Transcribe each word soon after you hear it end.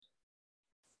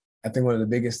I think one of the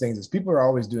biggest things is people are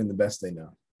always doing the best they know.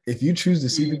 If you choose to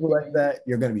see people like that,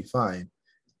 you're going to be fine.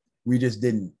 We just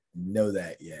didn't know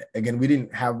that yet. Again, we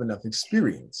didn't have enough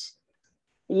experience.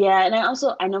 Yeah. And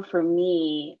I know for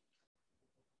me,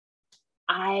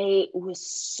 I was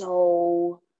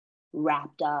so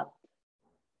wrapped up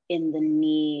in the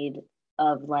need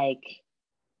of like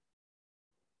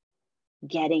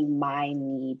getting my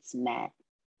needs met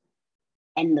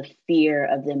and the fear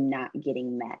of them not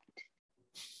getting met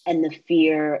and the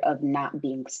fear of not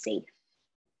being safe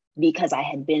because I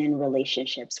had been in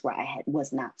relationships where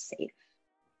was not safe.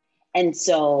 And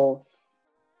so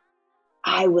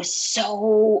I was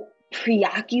so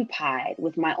preoccupied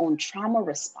with my own trauma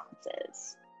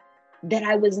responses that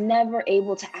I was never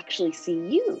able to actually see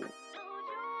you.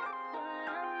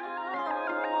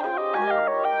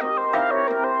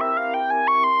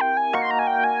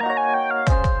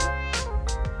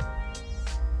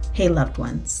 Hey, loved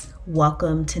ones,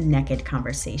 welcome to Naked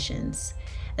Conversations,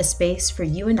 a space for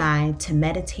you and I to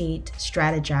meditate,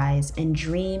 strategize, and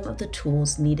dream of the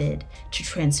tools needed to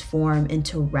transform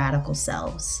into radical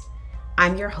selves.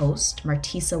 I'm your host,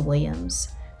 Martisa Williams,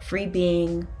 free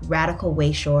being, radical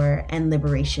wayshore, and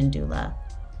liberation doula.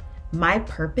 My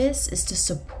purpose is to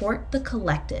support the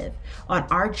collective on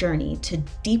our journey to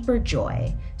deeper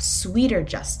joy, sweeter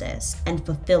justice, and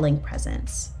fulfilling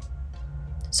presence.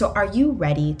 So are you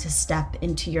ready to step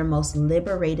into your most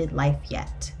liberated life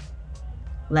yet?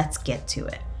 Let's get to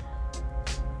it.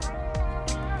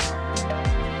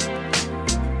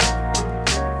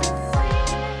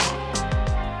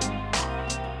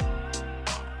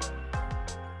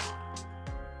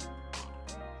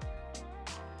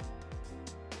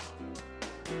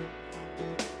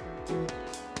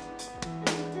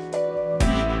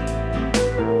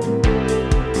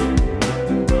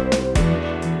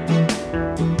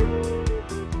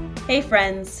 Hey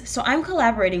friends, so I'm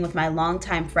collaborating with my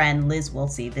longtime friend Liz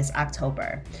Woolsey this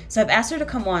October. So I've asked her to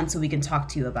come on so we can talk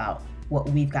to you about what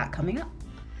we've got coming up.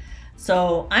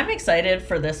 So I'm excited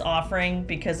for this offering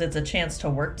because it's a chance to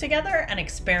work together and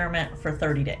experiment for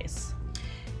 30 days.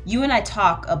 You and I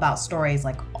talk about stories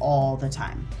like all the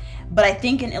time, but I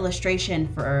think an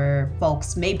illustration for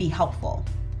folks may be helpful.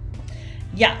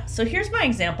 Yeah, so here's my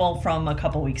example from a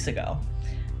couple weeks ago.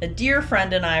 A dear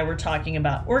friend and I were talking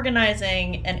about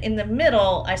organizing, and in the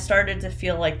middle, I started to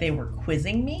feel like they were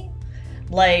quizzing me,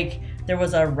 like there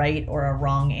was a right or a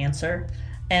wrong answer.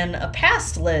 And a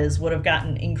past Liz would have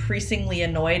gotten increasingly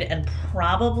annoyed and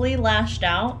probably lashed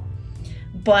out.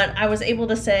 But I was able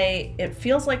to say, it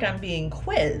feels like I'm being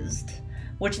quizzed,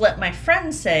 which let my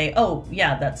friend say, oh,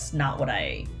 yeah, that's not what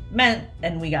I meant,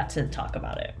 and we got to talk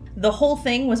about it. The whole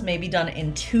thing was maybe done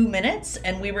in 2 minutes,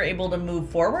 and we were able to move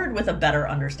forward with a better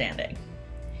understanding.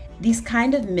 These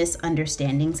kind of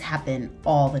misunderstandings happen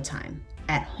all the time,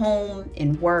 at home,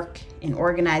 in work, in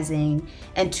organizing,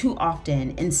 and too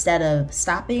often, instead of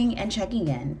stopping and checking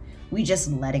in, we just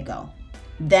let it go.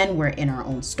 Then we're in our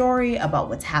own story about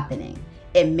what's happening.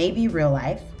 It may be real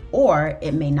life, or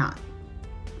it may not.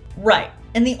 Right.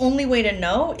 And the only way to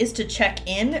know is to check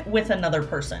in with another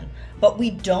person. But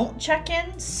we don't check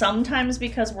in, sometimes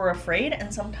because we're afraid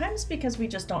and sometimes because we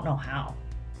just don't know how.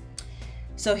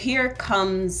 So here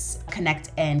comes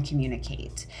Connect and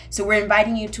Communicate. So we're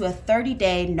inviting you to a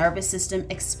 30-day nervous system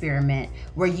experiment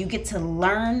where you get to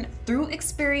learn through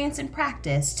experience and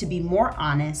practice to be more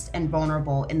honest and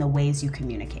vulnerable in the ways you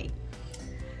communicate.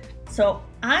 So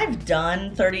I've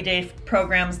done 30-day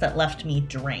programs that left me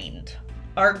drained.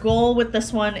 Our goal with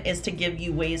this one is to give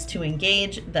you ways to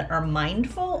engage that are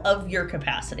mindful of your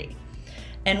capacity.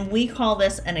 And we call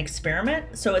this an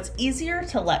experiment, so it's easier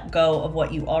to let go of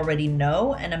what you already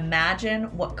know and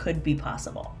imagine what could be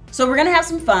possible. So we're gonna have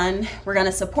some fun, we're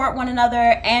gonna support one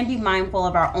another, and be mindful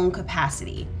of our own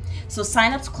capacity. So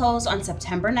signups close on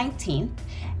September 19th,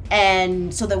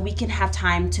 and so that we can have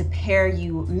time to pair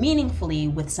you meaningfully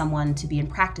with someone to be in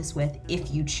practice with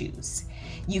if you choose.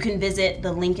 You can visit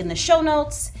the link in the show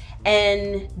notes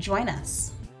and join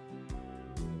us.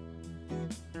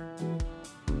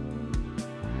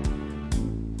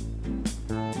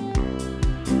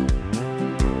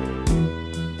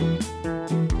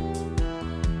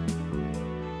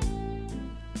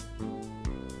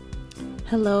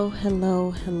 Hello,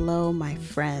 hello, hello, my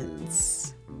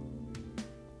friends.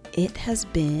 It has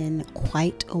been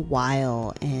quite a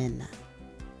while and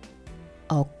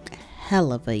a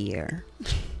hell of a year.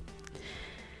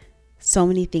 So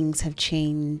many things have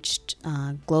changed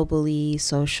globally,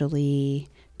 socially,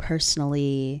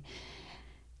 personally,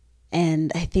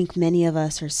 and I think many of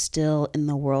us are still in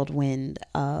the whirlwind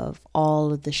of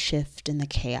all of the shift and the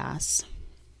chaos.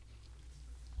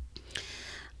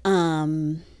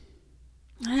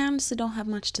 honestly don't have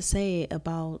much to say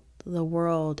about the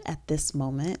world at this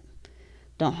moment.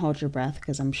 Don't hold your breath,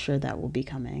 because I'm sure that will be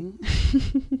coming.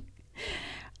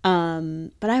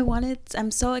 But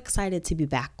I'm so excited to be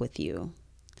back with you.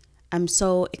 I'm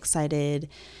so excited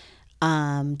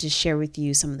to share with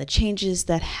you some of the changes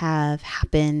that have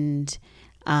happened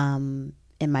in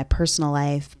my personal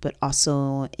life, but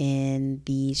also in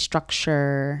the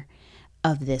structure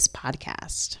of this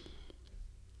podcast.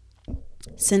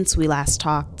 Since we last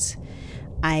talked,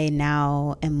 I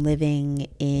now am living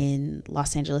in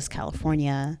Los Angeles,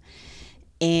 California,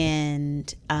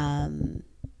 and I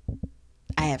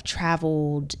have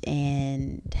traveled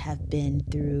and have been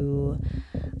through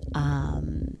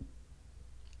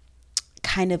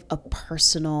kind of a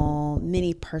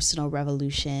mini personal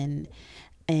revolution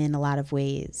in a lot of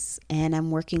ways. And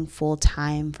I'm working full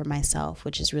time for myself,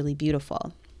 which is really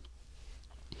beautiful.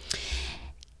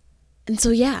 And so,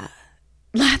 yeah,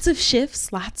 lots of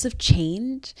shifts, lots of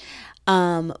change.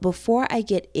 Before I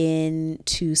get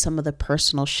into some of the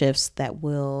personal shifts that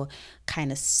will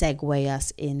kind of segue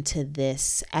us into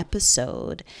this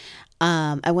episode,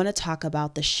 I want to talk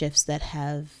about the shifts that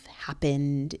have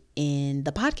happened in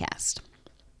the podcast.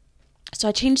 So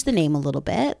I changed the name a little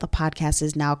bit. The podcast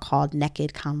is now called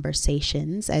Naked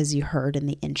Conversations, as you heard in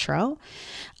the intro.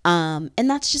 And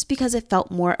that's just because it felt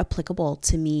more applicable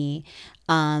to me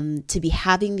to be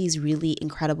having these really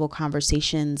incredible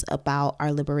conversations about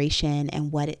our liberation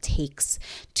and what it takes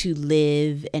to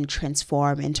live and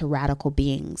transform into radical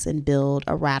beings and build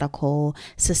a radical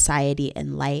society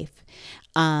and life.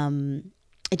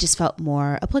 It just felt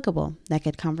more applicable,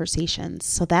 Naked Conversations.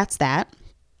 So that's that.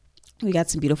 We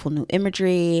got some beautiful new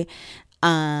imagery.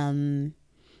 There's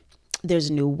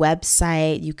a new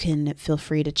website you can feel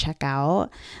free to check out.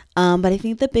 But I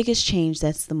think the biggest change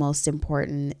that's the most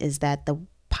important is that the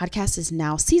podcast is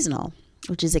now seasonal,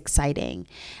 which is exciting.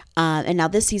 And now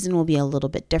this season will be a little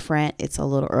bit different. It's a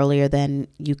little earlier than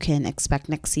you can expect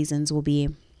next seasons will be.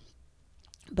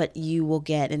 But you will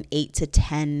get an 8 to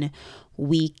 10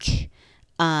 week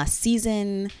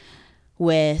season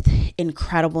with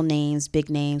incredible names, big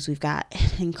names. We've got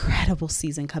an incredible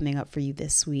season coming up for you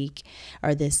this week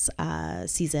or this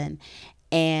season.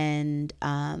 And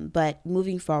but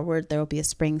moving forward, there will be a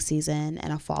spring season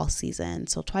and a fall season.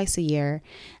 So twice a year,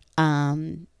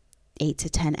 8 to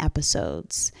 10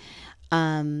 episodes.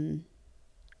 And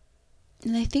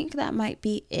I think that might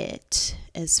be it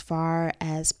as far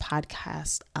as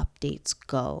podcast updates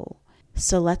go.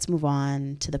 So let's move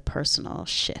on to the personal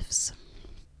shifts.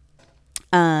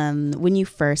 When you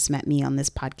first met me on this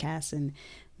podcast, and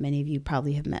many of you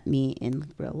probably have met me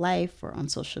in real life or on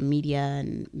social media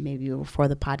and maybe before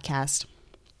the podcast,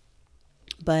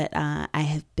 but I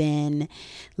have been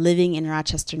living in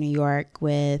Rochester, New York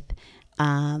with,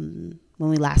 when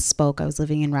we last spoke, I was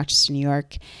living in Rochester, New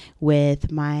York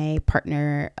with my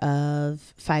partner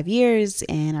of 5 years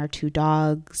and our 2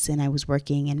 dogs, and I was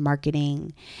working in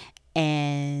marketing.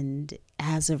 And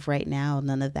as of right now,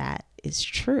 none of that is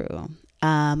true.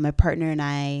 My partner and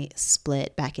I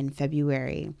split back in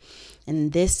February,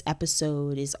 and this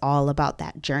episode is all about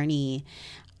that journey,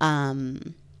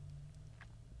 and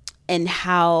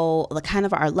how the kind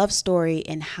of our love story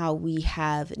and how we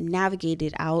have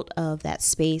navigated out of that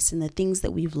space and the things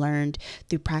that we've learned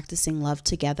through practicing love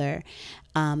together.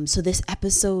 So this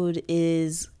episode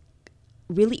is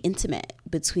really intimate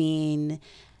between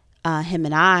him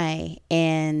and I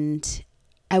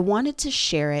wanted to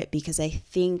share it because I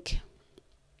think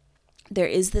there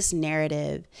is this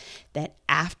narrative that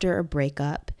after a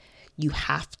breakup, you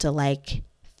have to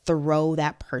throw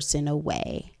that person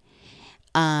away.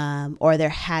 Or there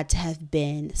had to have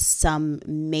been some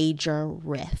major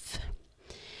riff.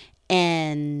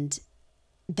 And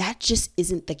that just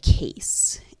isn't the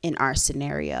case in our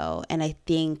scenario. And I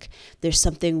think there's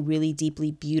something really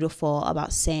deeply beautiful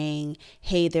about saying,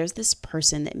 hey, there's this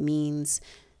person that means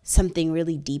something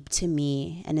really deep to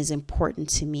me and is important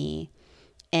to me.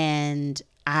 And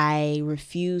I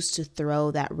refuse to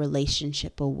throw that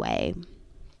relationship away,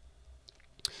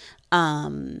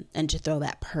 and to throw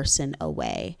that person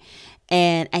away.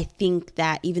 And I think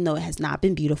that even though it has not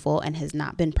been beautiful and has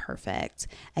not been perfect,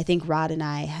 I think Rod and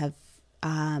I have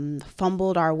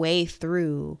fumbled our way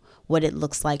through what it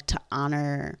looks like to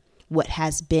honor what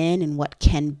has been and what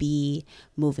can be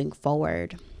moving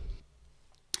forward.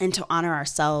 And to honor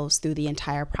ourselves through the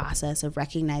entire process of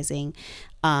recognizing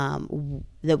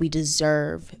that we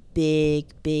deserve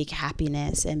big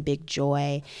happiness and big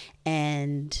joy.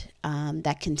 And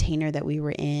that container that we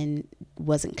were in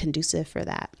wasn't conducive for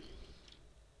that.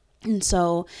 And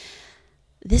so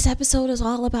this episode is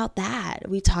all about that.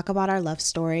 We talk about our love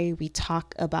story. We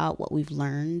talk about what we've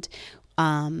learned.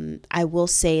 I will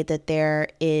say that there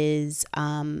is,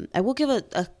 I will give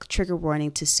a trigger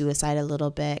warning to suicide a little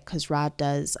bit, because Rod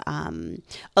does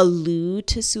allude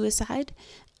to suicide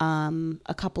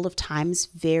a couple of times,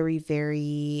 very,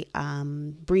 very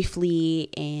briefly,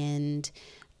 and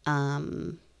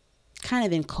kind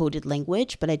of in coded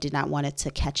language, but I did not want it to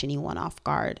catch anyone off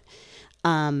guard.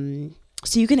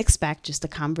 So you can expect just a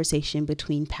conversation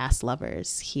between past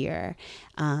lovers here.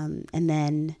 And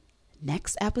then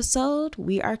next episode,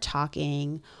 we are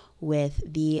talking with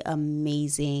the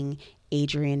amazing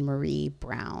Adrienne Maree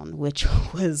Brown, which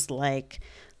was like,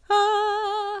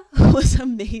 was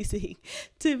amazing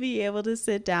to be able to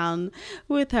sit down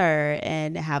with her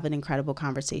and have an incredible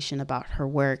conversation about her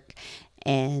work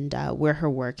and where her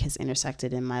work has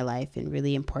intersected in my life in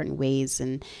really important ways.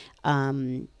 And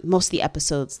most of the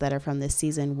episodes that are from this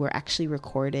season were actually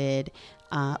recorded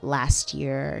last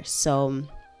year. So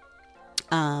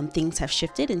things have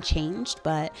shifted and changed,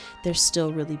 but they're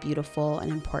still really beautiful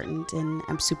and important. And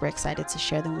I'm super excited to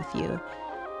share them with you.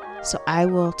 So I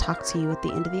will talk to you at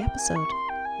the end of the episode.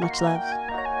 Much love.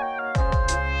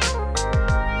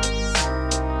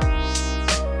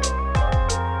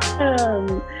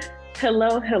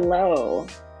 Hello. Hello.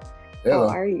 How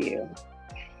are you?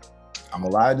 I'm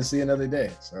alive to see another day,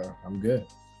 so I'm good.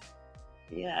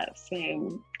 Yeah,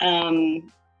 same.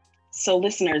 So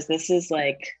listeners, this is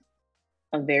like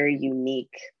a very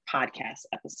unique podcast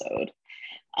episode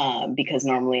because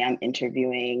normally I'm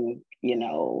interviewing,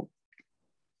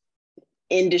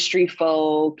 industry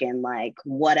folk and like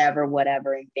whatever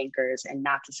and thinkers, and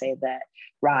not to say that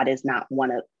Rod is not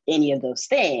one of any of those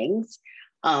things.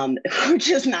 We're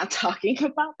just not talking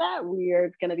about that.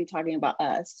 We're going to be talking about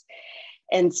us.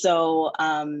 And so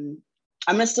I'm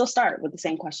going to still start with the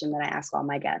same question that I ask all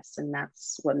my guests, and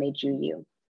that's what made you you?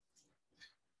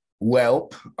 Well,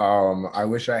 I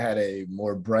wish I had a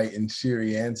more bright and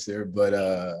cheery answer, but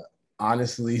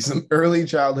honestly, some early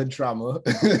childhood trauma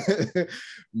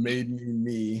made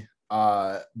me.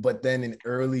 But then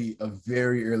a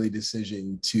very early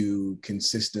decision to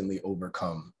consistently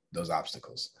overcome those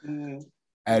obstacles.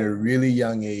 At a really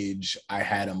young age, I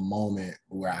had a moment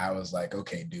where I was like,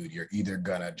 okay, dude, you're either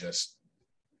gonna just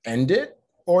end it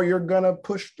or you're gonna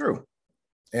push through.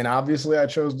 And obviously I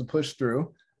chose to push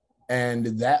through. And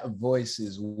that voice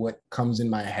is what comes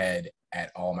in my head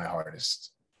at all my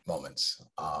hardest moments.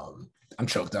 I'm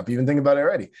choked up even thinking about it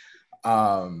already.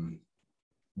 And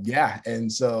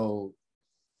so,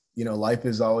 life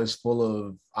is always full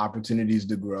of opportunities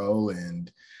to grow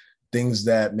and things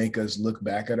that make us look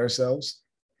back at ourselves.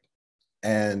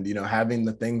 And, having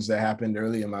the things that happened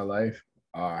early in my life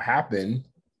happen,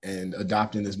 and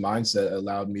adopting this mindset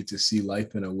allowed me to see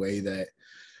life in a way that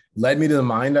led me to the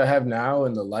mind I have now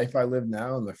and the life I live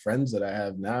now and the friends that I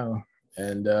have now.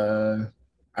 And I'm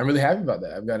really happy about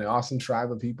that. I've got an awesome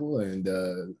tribe of people, and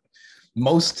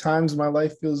most times my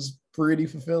life feels pretty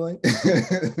fulfilling.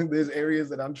 There's areas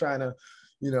that I'm trying to,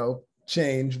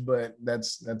 change, but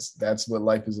that's what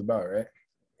life is about, right?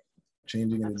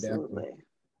 Changing and adapting.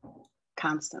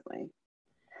 Constantly.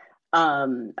 I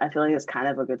feel like it's kind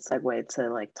of a good segue to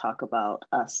like talk about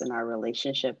us and our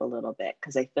relationship a little bit,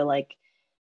 because I feel like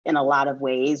in a lot of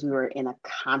ways we were in a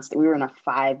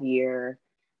 5-year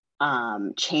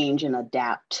change and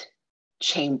adapt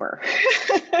chamber.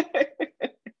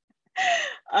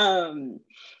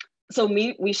 So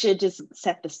we should just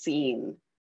set the scene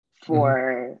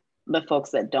for the folks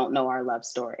that don't know our love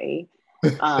story,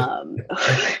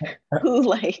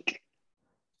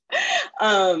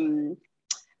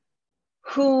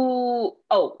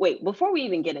 before we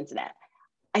even get into that,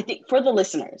 I think for the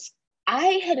listeners,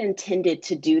 I had intended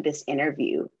to do this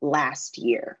interview last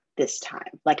year this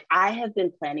time. Like, I have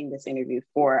been planning this interview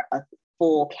for a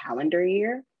full calendar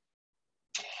year.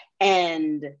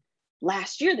 And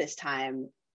last year this time,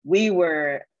 we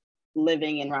were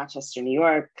living in Rochester, New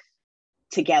York,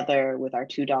 together with our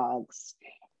 2 dogs.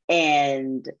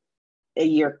 And a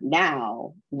year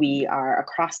now, we are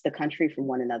across the country from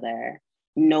one another,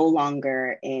 no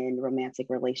longer in romantic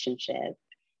relationship.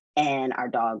 And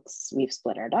we've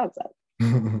split our dogs up.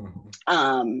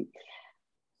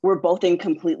 We're both in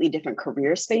completely different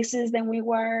career spaces than we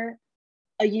were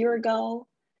a year ago.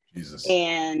 Jesus.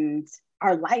 And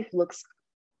our life looks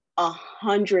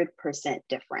 100%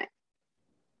 different.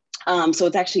 So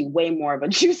it's actually way more of a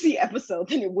juicy episode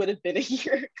than it would have been a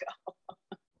year ago.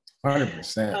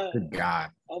 100%. Good God.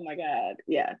 Oh my God.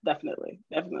 Yeah, definitely.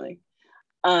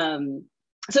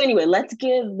 So anyway, let's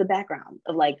give the background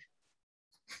of like,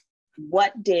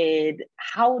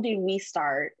 how did we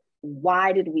start?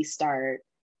 Why did we start?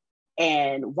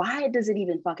 And why does it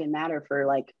even fucking matter for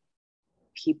like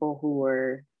people who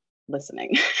are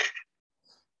listening?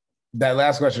 That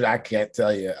last question, I can't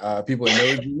tell you. People know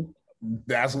you.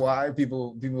 That's why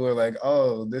people are like,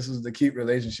 oh, this is the cute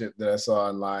relationship that I saw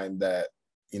online that,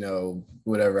 you know,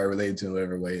 whatever I related to in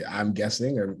whatever way, I'm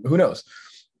guessing, or who knows.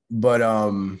 But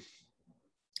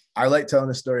I like telling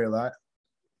the story a lot.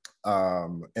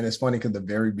 And it's funny because the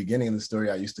very beginning of the story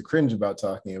I used to cringe about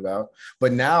talking about,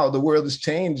 but now the world has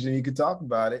changed and you can talk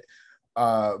about it.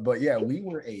 But yeah, we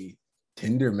were a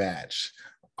Tinder match.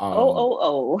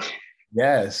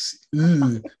 Yes.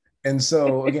 And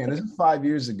so again, this is 5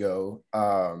 years ago.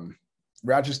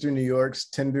 Rochester, New York's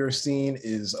Tinder scene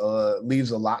is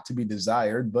leaves a lot to be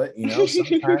desired, but you know,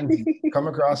 sometimes you come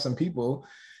across some people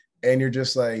and you're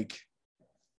just like,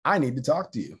 I need to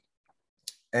talk to you.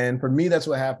 And for me, that's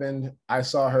what happened. I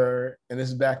saw her, and this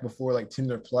is back before like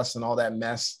Tinder Plus and all that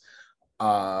mess.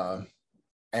 You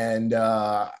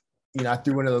know, I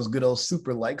threw one of those good old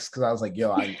super likes because I was like,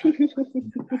 yo, I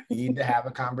need to have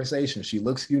a conversation. She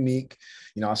looks unique.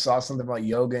 You know, I saw something about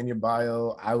yoga in your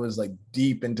bio. I was like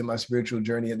deep into my spiritual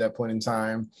journey at that point in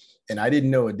time. And I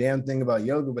didn't know a damn thing about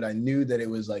yoga, but I knew that it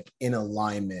was like in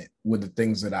alignment with the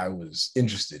things that I was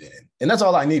interested in. And that's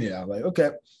all I needed. I was like,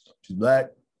 okay, she's Black,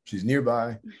 she's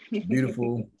nearby, she's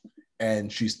beautiful, and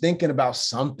she's thinking about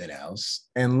something else.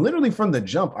 And literally from the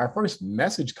jump, our first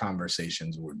message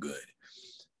conversations were good.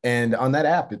 And on that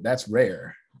app, that's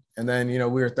rare. And then, you know,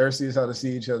 we were thirsty as hell to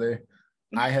see each other.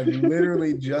 I had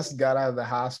literally just got out of the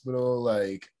hospital.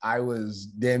 Like I was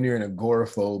damn near an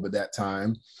agoraphobe at that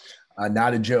time.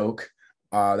 Not a joke.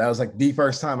 That was like the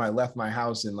first time I left my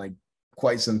house in like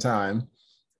quite some time.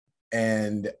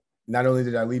 And not only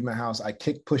did I leave my house, I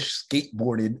kick push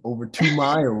skateboarded over 2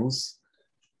 miles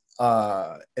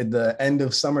at the end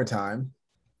of summertime.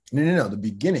 No, the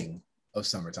beginning of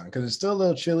summertime, because it's still a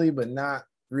little chilly, but not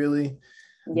really.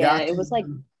 Yeah, it was like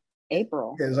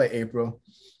April. It was like April.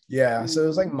 Yeah, so it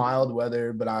was like mild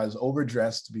weather, but I was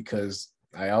overdressed because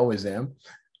I always am.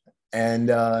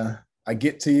 And I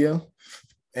get to you,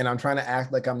 and I'm trying to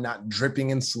act like I'm not dripping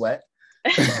in sweat.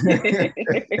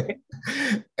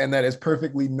 And that is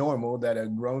perfectly normal that a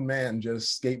grown man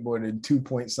just skateboarded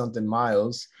 2-point-something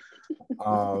miles.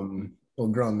 Well,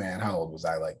 grown man, how old was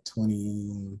I? Like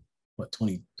 20, what,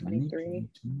 23? 22?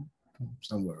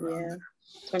 Somewhere around there.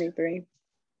 23.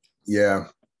 Yeah.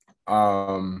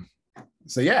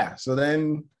 So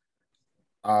then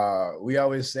we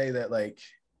always say that like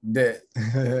that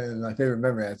my favorite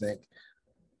memory, I think,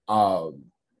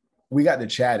 we got to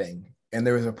chatting, and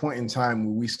there was a point in time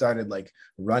where we started like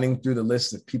running through the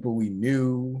list of people we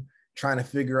knew, trying to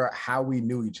figure out how we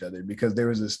knew each other, because there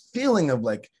was this feeling of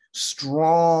like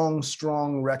strong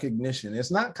recognition.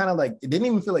 It's not kind of like, it didn't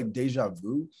even feel like deja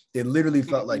vu. It literally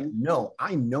felt like, no,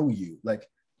 I know you. Like,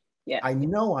 yeah, I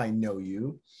know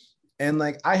you. And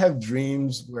like, I have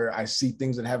dreams where I see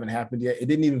things that haven't happened yet. It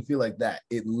didn't even feel like that.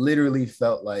 It literally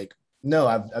felt like, no,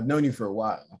 I've known you for a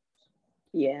while.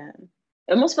 Yeah.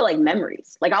 It almost felt like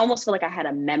memories. Like I almost feel like I had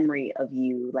a memory of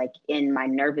you, like in my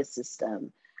nervous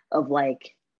system of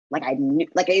like I knew,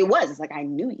 like it was, it's like I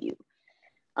knew you.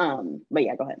 But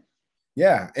yeah, go ahead.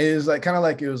 Yeah, it was like kind of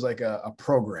like it was like a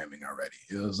programming already.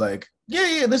 It was like,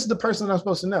 yeah, this is the person I'm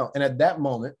supposed to know. And at that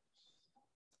moment,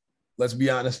 let's be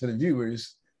honest for the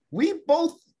viewers, we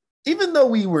both, even though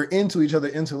we were into each other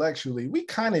intellectually, we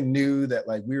kind of knew that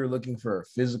like we were looking for a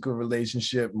physical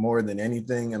relationship more than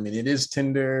anything. I mean, it is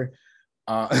Tinder.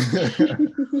 And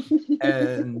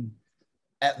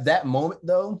at that moment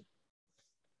though,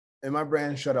 and my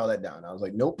brain shut all that down. I was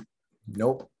like, nope.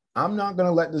 I'm not going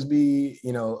to let this be,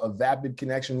 you know, a vapid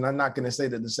connection. I'm not going to say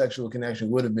that the sexual connection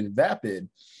would have been vapid,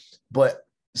 but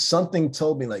something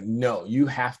told me like, no, you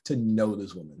have to know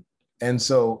this woman. And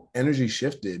so energy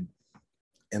shifted,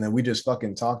 and then we just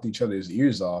fucking talked each other's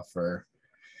ears off for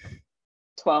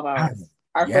 12 hours.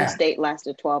 Our first date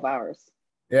lasted 12 hours.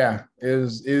 Yeah, it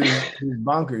was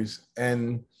bonkers.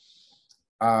 And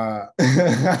my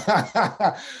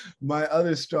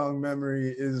other strong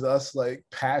memory is us like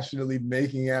passionately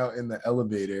making out in the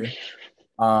elevator.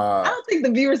 I don't think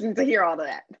the viewers need to hear all of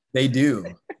that. They do.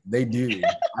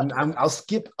 I'll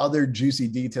skip other juicy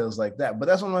details like that, but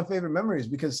that's one of my favorite memories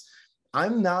because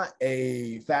I'm not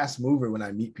a fast mover when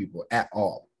I meet people at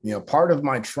all. You know, part of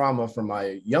my trauma from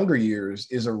my younger years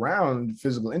is around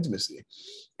physical intimacy.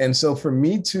 And so for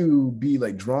me to be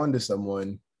like drawn to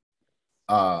someone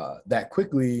that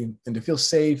quickly and to feel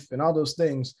safe and all those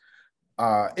things,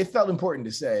 it felt important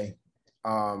to say,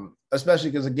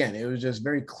 especially because again, it was just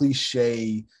very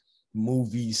cliche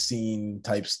movie scene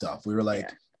type stuff. We were like,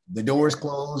 the doors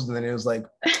closed, and then it was like,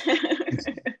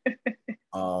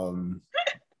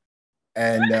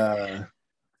 And yeah,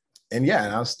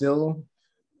 and I was still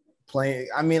playing.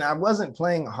 I mean, I wasn't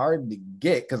playing hard to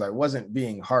get because I wasn't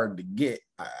being hard to get.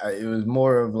 It was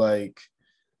more of like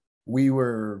we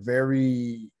were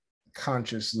very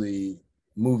consciously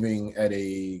moving at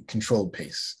a controlled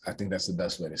pace. I think that's the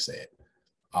best way to say it.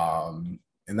 And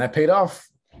that paid off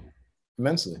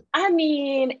immensely. I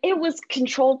mean, it was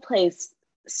controlled pace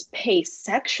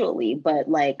sexually, but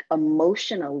like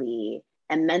emotionally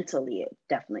and mentally, it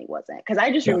definitely wasn't. Because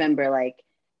I just remember like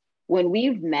when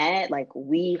we've met, like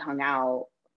we hung out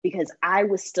because I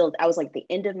was like the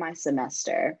end of my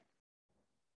semester.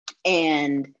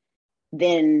 And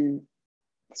then,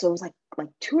 so it was like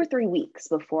 2 or 3 weeks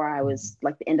before I was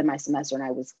like the end of my semester and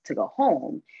I was to go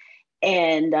home.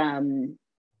 And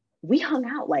we hung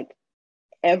out like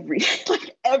every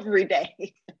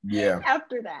day. Yeah.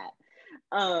 After that.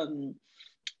 And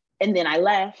then I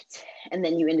left, and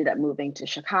then you ended up moving to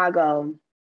Chicago.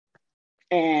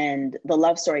 And the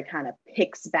love story kind of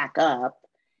picks back up.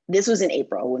 This was in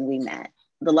April when we met.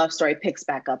 The love story picks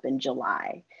back up in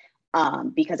July.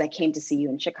 Because I came to see you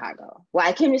in Chicago. Well,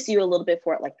 I came to see you a little bit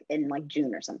for it, like in like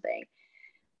June or something.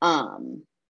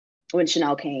 When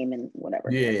Chanel came and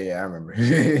whatever. Yeah, I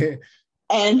remember.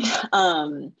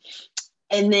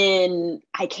 And then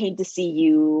I came to see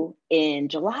you in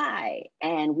July,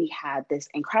 and we had this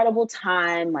incredible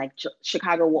time. Like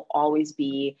Chicago will always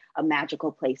be a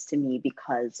magical place to me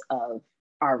because of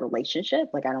our relationship.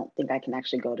 Like I don't think I can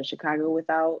actually go to Chicago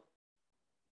without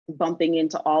bumping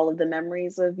into all of the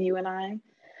memories of you and I.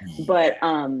 But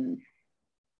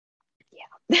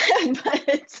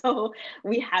but so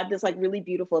we had this like really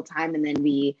beautiful time, and then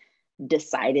we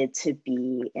decided to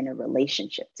be in a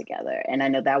relationship together. And I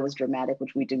know that was dramatic,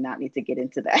 which we do not need to get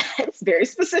into that. It's a very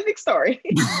specific story.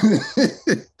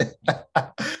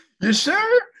 You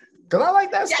sure? Because I like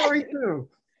that story too.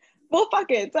 Well, fuck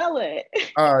it, tell it.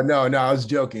 No, I was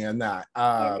joking. I'm not.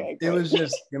 Okay, it was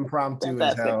just impromptu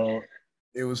as hell.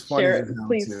 It was funny as hell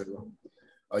please. Too.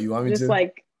 Oh, you want me just to?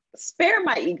 Like spare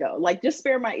my ego. Like just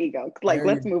spare my ego. Like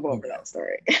let's move over that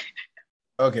story.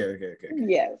 Okay.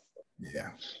 Yes. Yeah.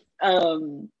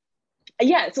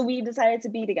 Yeah, so we decided to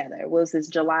be together. It was this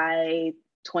July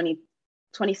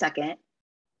 22nd,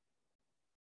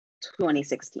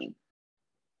 2016.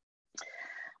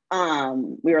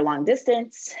 We were long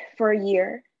distance for a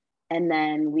year, and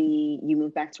then you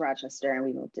moved back to Rochester and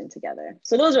we moved in together.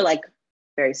 So those are like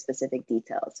very specific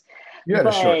details. You had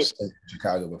a short stint in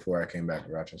Chicago before I came back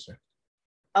to Rochester.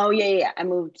 Oh yeah. I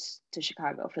moved to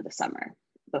Chicago for the summer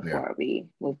before we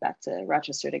moved back to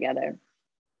Rochester together.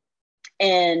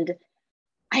 And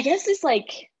I guess it's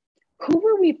like, who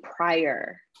were we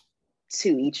prior to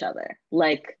each other?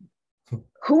 Like,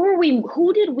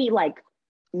 who did we like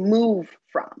move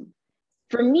from?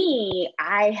 For me,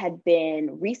 I had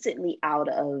been recently out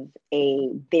of a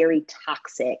very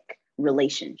toxic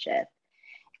relationship.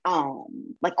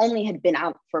 Like only had been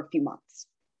out for a few months.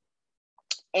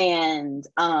 And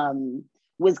I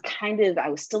was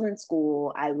still in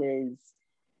school. Honestly,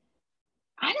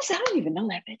 I don't even know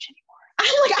that bitch anymore.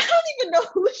 I don't even know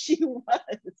who she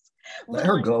was. Let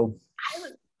her go.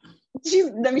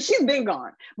 She's been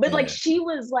gone. But like she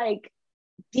was like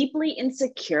deeply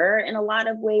insecure in a lot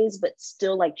of ways, but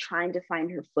still like trying to find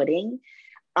her footing.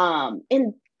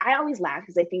 And I always laugh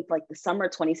because I think like the summer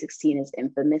 2016 is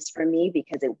infamous for me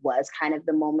because it was kind of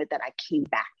the moment that I came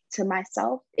back to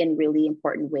myself in really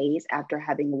important ways after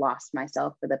having lost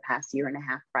myself for the past year and a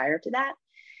half prior to that.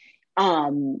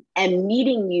 And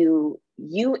meeting you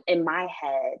in my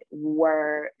head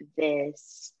were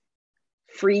this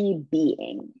free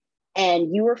being,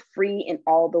 and you were free in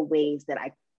all the ways that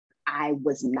I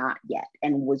was not yet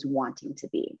and was wanting to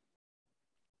be.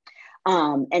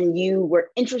 And you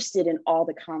were interested in all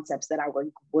the concepts that I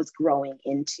was growing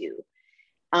into.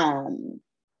 And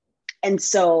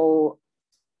so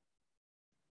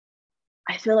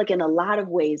I feel like in a lot of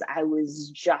ways, I was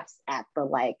just at the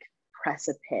like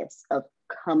precipice of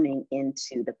coming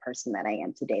into the person that I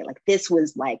am today. Like this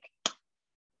was like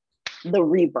the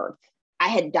rebirth. I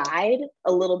had died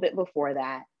a little bit before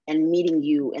that, and meeting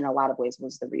you in a lot of ways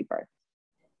was the rebirth.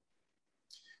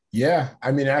 Yeah,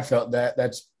 I mean, I felt that.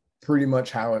 That's pretty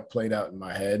much how it played out in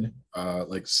my head.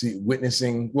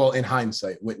 In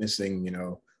hindsight, witnessing, you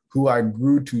know, who I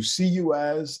grew to see you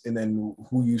as, and then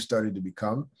who you started to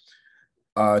become.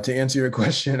 To answer your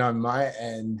question on my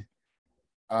end,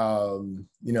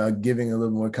 you know, giving a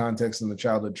little more context on the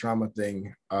childhood trauma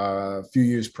thing, a few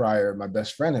years prior, my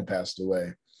best friend had passed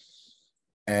away.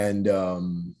 And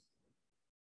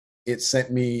it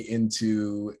sent me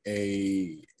into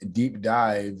a deep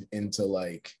dive into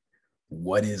like,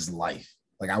 what is life?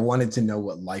 Like I wanted to know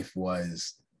what life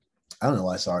was. I don't know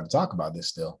why it's hard to talk about this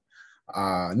still.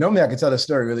 Normally I could tell the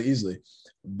story really easily,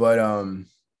 but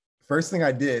first thing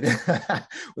I did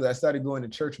was I started going to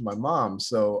church with my mom.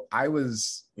 So I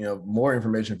was, more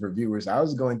information for viewers. I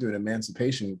was going through an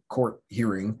emancipation court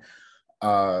hearing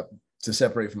to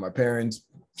separate from my parents.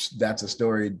 That's a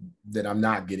story that I'm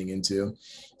not getting into.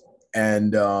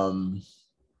 And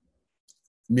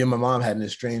me and my mom had an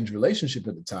estranged relationship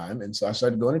at the time. And so I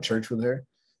started going to church with her.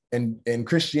 And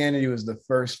Christianity was the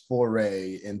first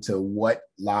foray into what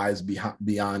lies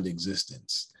beyond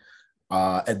existence.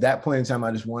 At that point in time,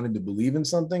 I just wanted to believe in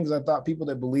something because I thought people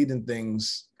that believed in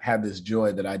things had this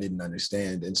joy that I didn't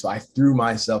understand. And so I threw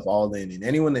myself all in. And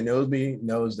anyone that knows me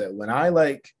knows that when I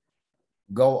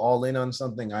go all in on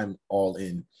something, I'm all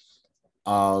in.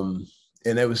 And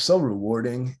it was so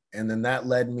rewarding. And then that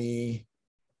led me,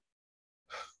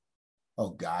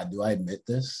 oh God, do I admit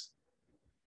this?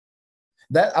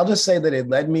 That I'll just say that it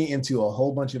led me into a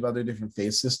whole bunch of other different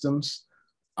faith systems,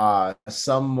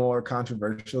 some more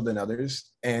controversial than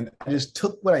others. And I just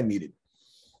took what I needed.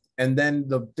 And then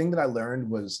the thing that I learned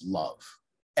was love.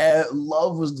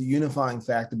 Love was the unifying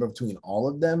factor between all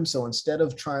of them. So instead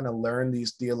of trying to learn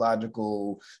these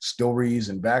theological stories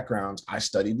and backgrounds, I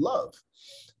studied love.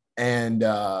 And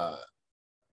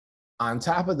on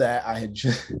top of that, I had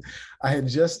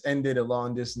just ended a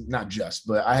long distance, not just,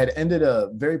 but I had ended a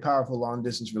very powerful long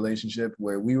distance relationship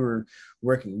where we were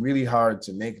working really hard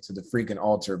to make it to the freaking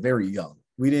altar very young.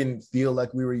 We didn't feel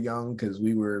like we were young because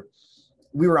we were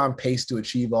on pace to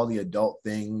achieve all the adult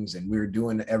things and we were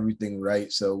doing everything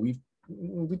right. So we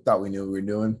thought we knew what we were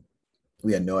doing.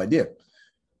 We had no idea.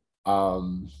 I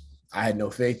had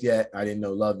no faith yet. I didn't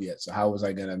know love yet. So how was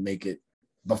I going to make it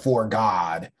before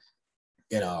God?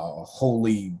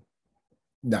 Holy,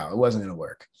 no, it wasn't going to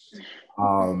work.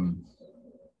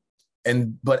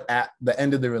 But at the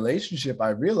end of the relationship, I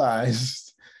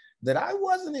realized that I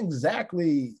wasn't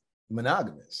exactly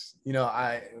monogamous.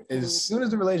 As soon as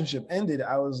the relationship ended,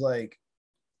 I was like,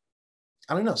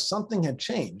 I don't know, something had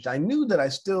changed. I knew that I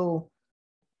still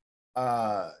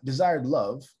desired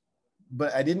love,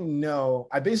 but I didn't know.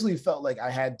 I basically felt like I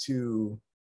had to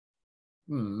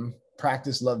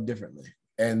practice love differently.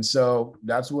 And so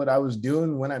that's what I was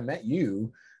doing when I met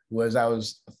you.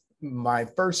 My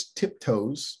first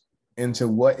tiptoes into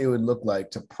what it would look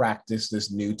like to practice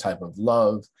this new type of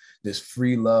love, this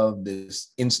free love,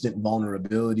 this instant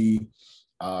vulnerability,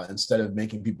 instead of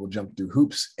making people jump through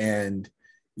hoops. And,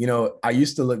 I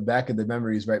used to look back at the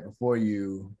memories right before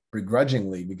you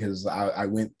begrudgingly because I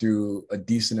went through a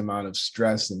decent amount of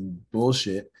stress and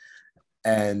bullshit.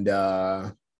 And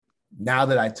now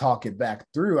that I talk it back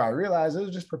through, I realize it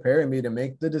was just preparing me to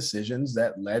make the decisions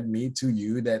that led me to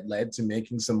you, that led to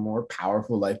making some more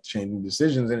powerful, life-changing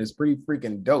decisions. And it's pretty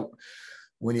freaking dope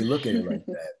when you look at it like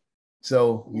that.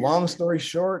 So long story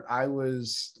short, I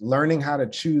was learning how to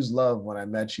choose love when I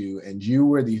met you, and you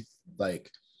were the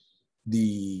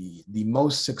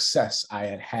most success I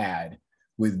had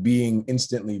with being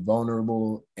instantly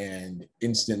vulnerable and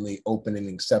instantly open and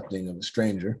accepting of a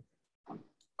stranger.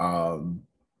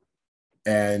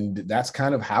 And that's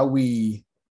kind of how we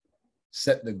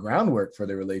set the groundwork for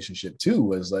the relationship too,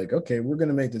 was like, okay, we're going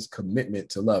to make this commitment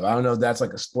to love. I don't know if that's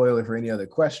like a spoiler for any other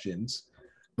questions,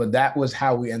 but that was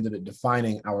how we ended up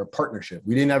defining our partnership.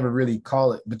 We didn't ever really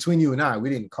call it, between you and I,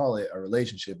 we didn't call it a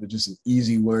relationship. It's just an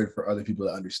easy word for other people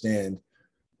to understand.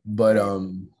 But,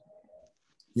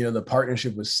 the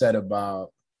partnership was set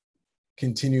about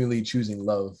continually choosing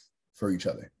love for each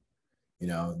other.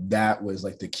 That was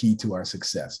like the key to our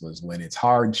success, was when it's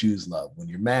hard, choose love. When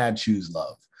you're mad, choose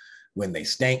love. When they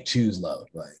stank, choose love.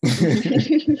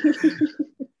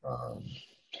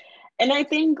 And I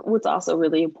think what's also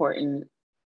really important,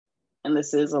 and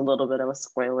this is a little bit of a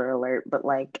spoiler alert, but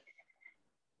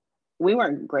we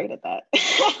weren't great at that.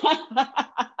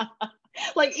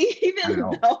 Even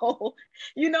though,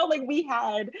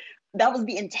 that was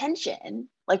the intention.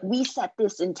 We set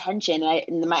this intention.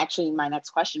 And my next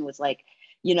question was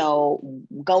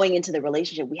going into the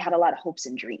relationship, we had a lot of hopes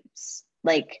and dreams.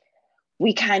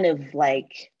 We kind of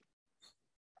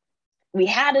we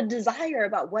had a desire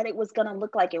about what it was going to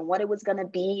look like and what it was going to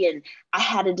be. And I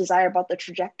had a desire about the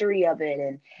trajectory of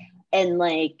it. And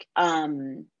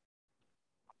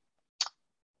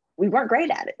we weren't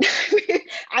great at it.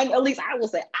 At least I will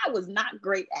say I was not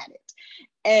great at it.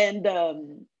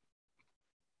 And,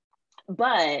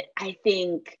 but I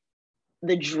think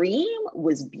the dream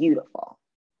was beautiful.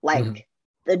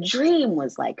 The dream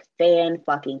was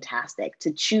fan-fucking-tastic.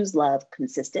 To choose love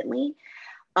consistently.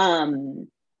 It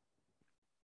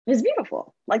was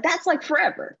beautiful. That's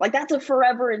forever. That's a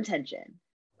forever intention.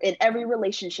 In every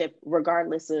relationship,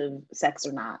 regardless of sex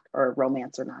or not, or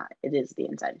romance or not, it is the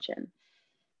intention.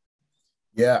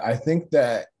 Yeah, I think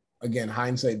that, again,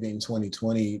 hindsight being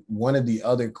 2020, one of the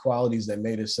other qualities that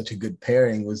made us such a good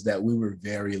pairing was that we were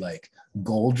very like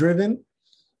goal driven.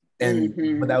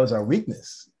 And but that was our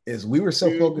weakness, is we were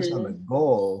so focused on the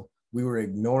goal, we were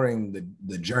ignoring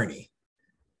the journey.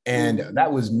 And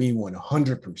that was me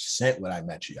 100% when I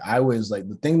met you. I was like,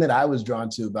 the thing that I was drawn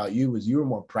to about you was you were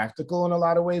more practical in a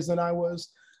lot of ways than I was.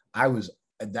 I was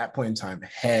at that point in time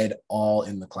head all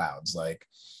in the clouds. Like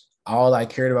all I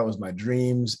cared about was my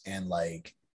dreams and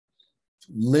like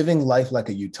living life like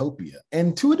a utopia.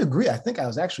 And to a degree, I think I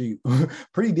was actually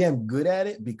pretty damn good at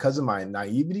it because of my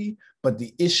naivety. But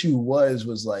the issue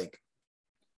was like,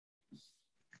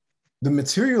 the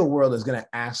material world is going to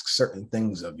ask certain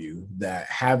things of you that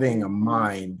having a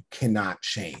mind cannot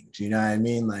change. You know what I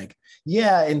mean? Like,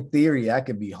 yeah, in theory, I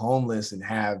could be homeless and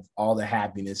have all the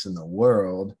happiness in the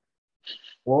world,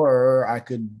 or I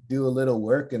could do a little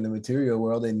work in the material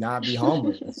world and not be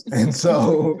homeless. And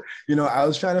so, you know, I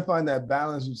was trying to find that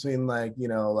balance between like, you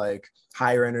know, like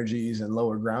higher energies and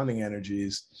lower grounding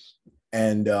energies.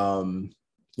 And,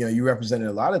 you know, you represented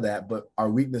a lot of that, but our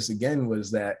weakness again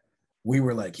was that we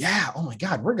were like, yeah, oh my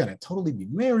God, we're going to totally be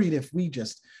married if we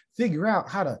just figure out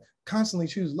how to constantly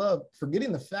choose love,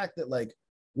 forgetting the fact that like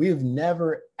we have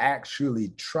never actually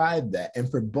tried that. And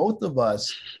for both of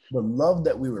us, the love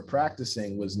that we were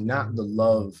practicing was not the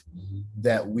love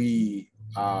that we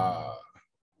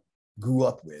grew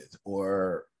up with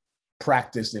or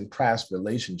practiced in past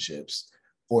relationships,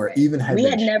 or even had we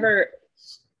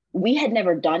had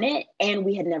never done it, and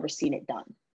we had never seen it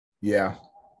done. Yeah.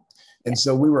 And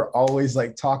so we were always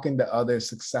like talking to other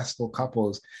successful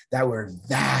couples that were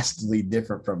vastly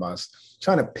different from us,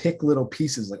 trying to pick little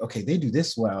pieces like, okay, they do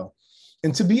this well.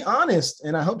 And to be honest,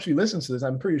 and I hope she listens to this,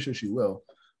 I'm pretty sure she will.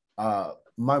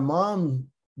 My mom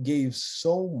gave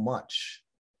so much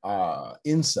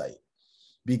insight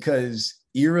because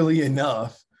eerily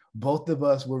enough, both of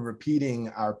us were repeating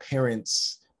our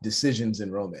parents' decisions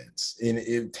in romance. And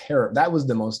that was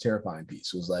the most terrifying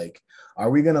piece, was like, are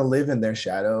we going to live in their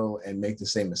shadow and make the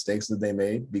same mistakes that they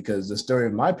made? Because the story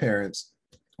of my parents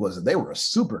was that they were a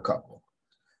super couple.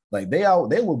 Like they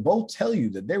will both tell you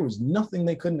that there was nothing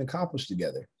they couldn't accomplish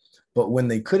together. But when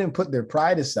they couldn't put their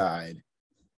pride aside,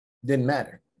 it didn't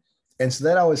matter. And so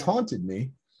that always haunted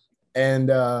me. And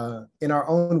in our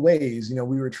own ways, you know,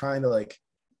 we were trying to like,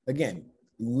 again,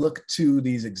 look to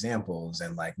these examples,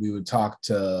 and like we would talk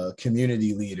to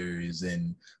community leaders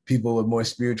and people with more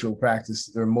spiritual practice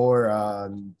or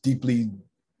more deeply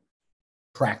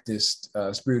practiced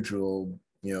spiritual,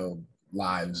 you know,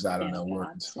 lives. I don't know,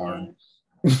 words hard.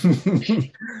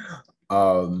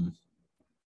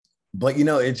 But you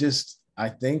know, it just, I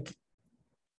think,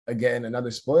 again,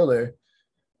 another spoiler,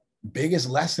 biggest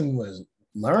lesson was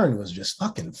learned was just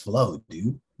fucking flow,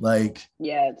 dude. Like,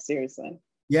 yeah, seriously.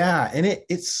 Yeah, and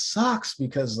it sucks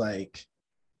because like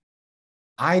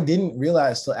I didn't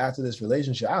realize till after this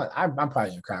relationship. I'm probably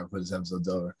gonna cry before this episode's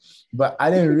over, but I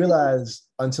didn't realize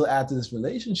until after this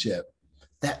relationship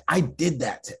that I did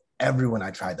that to everyone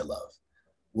I tried to love.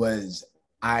 Was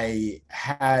I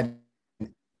had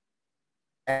an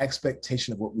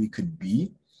expectation of what we could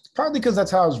be, probably because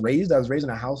that's how I was raised. I was raised in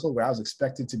a household where I was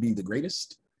expected to be the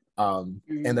greatest, and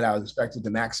that I was expected to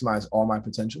maximize all my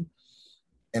potential.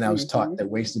 And I was taught that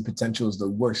wasted potential is the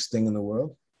worst thing in the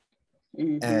world.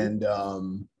 And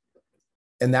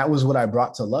that was what I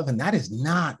brought to love. And that is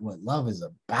not what love is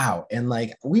about. And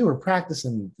like, we were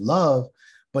practicing love,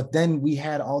 but then we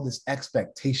had all this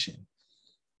expectation.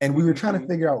 And we were trying to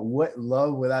figure out what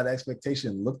love without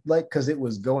expectation looked like, because it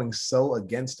was going so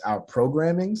against our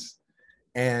programmings.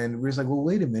 And we were like, well,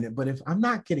 wait a minute, but if I'm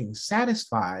not getting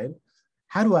satisfied,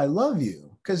 how do I love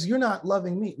you? Because you're not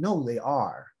loving me. No, they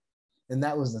are. And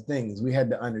that was the thing, is we had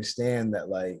to understand that,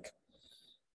 like,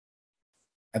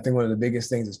 I think one of the biggest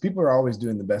things is people are always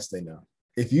doing the best they know.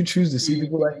 If you choose to see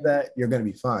people like that, you're going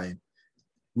to be fine.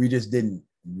 We just didn't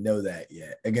know that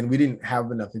yet. Again, we didn't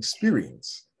have enough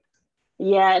experience.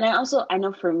 Yeah. And I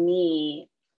know for me,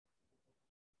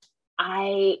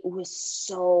 I was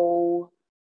so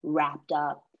wrapped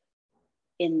up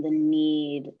in the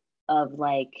need of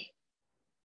like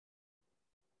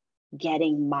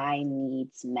getting my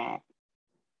needs met,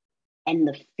 and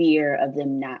the fear of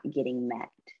them not getting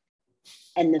met,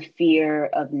 and the fear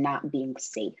of not being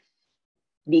safe,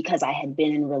 because I had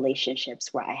been in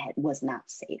relationships where was not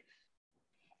safe.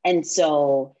 And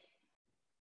so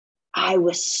I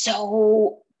was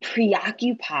so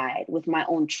preoccupied with my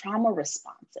own trauma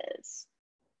responses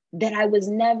that I was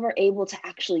never able to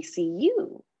actually see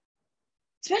you.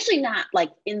 especially not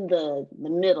like in the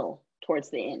middle towards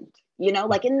the end, you know,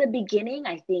 like in the beginning,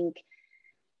 I think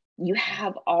you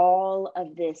have all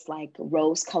of this like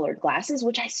rose colored glasses,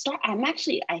 which I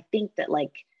think that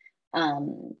like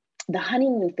the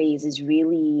honeymoon phase is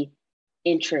really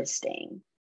interesting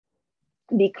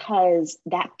because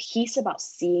that piece about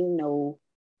seeing no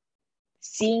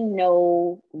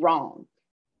wrong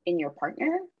in your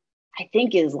partner, I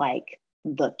think is like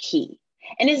the key.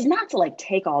 And it's not to like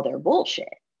take all their bullshit,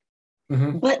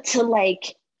 but to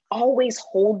like always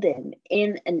hold them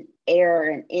in an air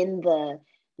and in the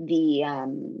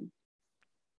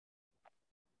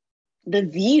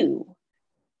view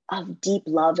of deep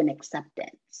love and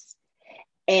acceptance.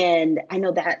 And I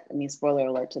know that, I mean, spoiler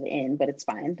alert to the end, but it's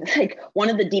fine. Like one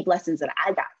of the deep lessons that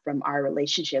I got from our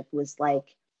relationship was like,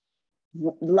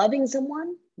 loving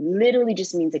someone literally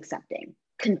just means accepting,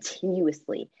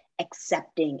 continuously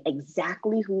accepting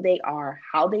exactly who they are,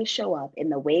 how they show up, in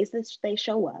the ways that they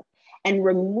show up, and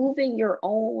removing your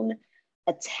own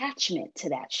attachment to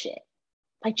that shit.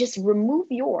 Like just remove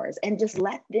yours and just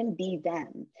let them be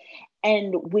them.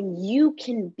 And when you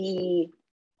can be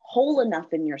whole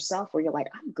enough in yourself where you're like,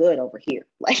 I'm good over here,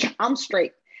 like I'm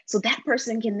straight, so that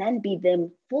person can then be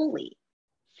them fully.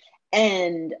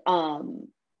 And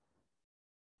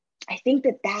I think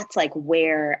that that's like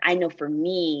where I know for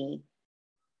me,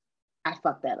 I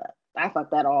fucked that up. I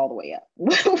fucked that all the way up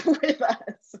with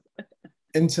us.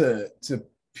 And to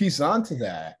piece onto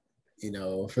that, you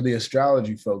know, for the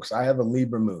astrology folks, I have a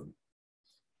Libra moon,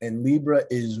 and Libra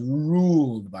is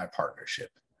ruled by partnership.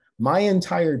 My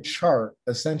entire chart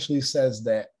essentially says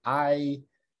that I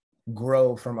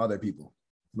grow from other people.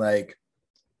 Like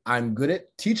I'm good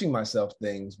at teaching myself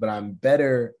things, but I'm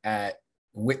better at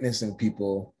witnessing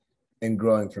people and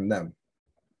growing from them.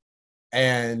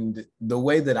 And the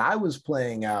way that I was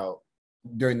playing out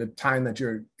during the time that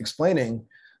you're explaining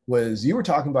was you were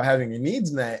talking about having your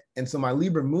needs met. And so my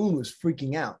Libra moon was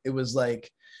freaking out. It was like,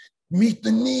 meet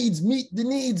the needs, meet the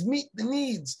needs, meet the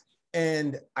needs.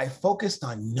 And I focused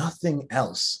on nothing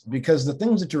else because the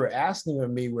things that you were asking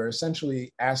of me were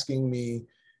essentially asking me,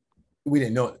 we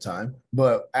didn't know at the time,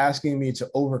 but asking me to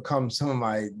overcome some of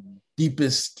my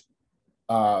deepest,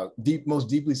 most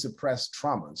deeply suppressed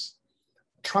traumas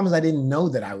I didn't know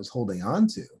that I was holding on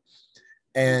to.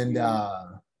 And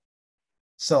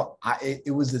so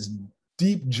it was this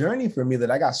deep journey for me that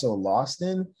I got so lost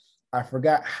in. I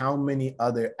forgot how many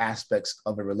other aspects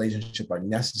of a relationship are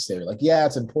necessary. Like, yeah,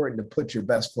 it's important to put your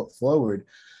best foot forward,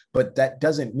 but that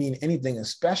doesn't mean anything,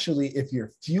 especially if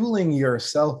you're fueling your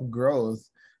self-growth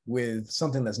with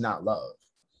something that's not love.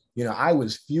 You know, I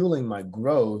was fueling my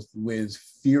growth with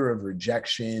fear of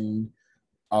rejection,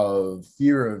 of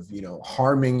fear of, you know,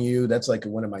 harming you. That's like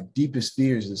one of my deepest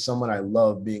fears, is someone I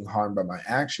love being harmed by my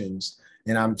actions.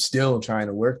 And I'm still trying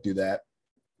to work through that.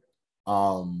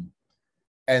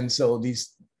 And so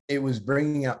it was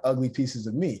bringing out ugly pieces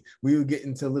of me. We would get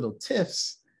into little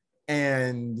tiffs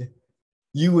and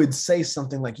you would say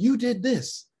something like, you did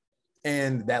this.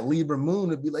 And that Libra moon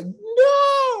would be like,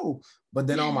 no. But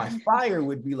then all my fire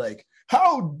would be like,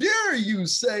 how dare you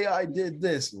say I did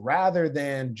this, rather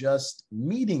than just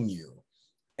meeting you.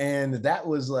 And that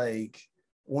was like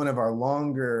one of our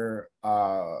longer,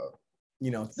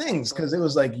 things, because it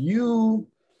was like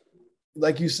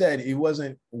like you said, it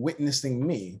wasn't witnessing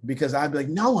me, because I'd be like,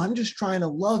 no, I'm just trying to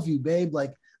love you, babe.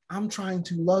 Like, I'm trying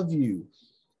to love you,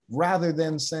 rather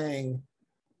than saying,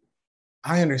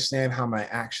 I understand how my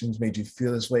actions made you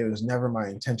feel this way. It was never my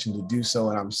intention to do so,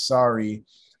 and I'm sorry.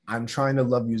 I'm trying to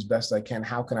love you as best I can.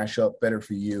 How can I show up better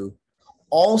for you?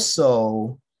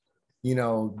 Also, you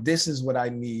know, this is what I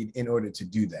need in order to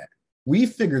do that. We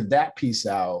figured that piece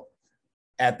out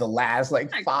at the last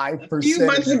like 5%. A few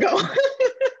months ago.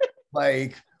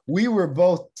 Like, we were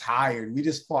both tired. We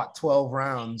just fought 12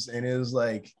 rounds, and it was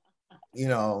like, you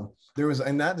know, there was,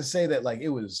 and not to say that like it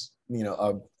was, you know,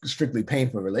 a strictly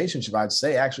painful relationship. I'd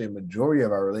say actually a majority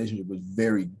of our relationship was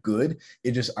very good.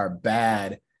 It just, our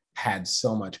bad had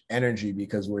so much energy,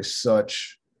 because we're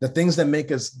the things that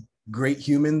make us great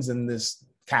humans in this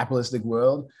capitalistic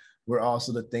world were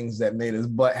also the things that made us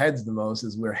butt heads the most,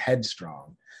 is we're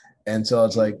headstrong. And so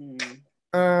it's like,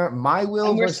 my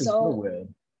will versus your will.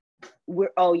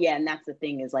 And that's the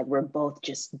thing, is like, we're both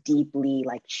just deeply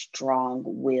like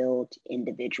strong-willed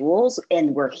individuals,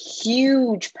 and we're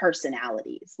huge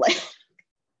personalities.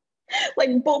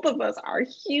 Like both of us are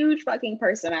huge fucking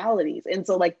personalities. And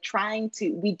so like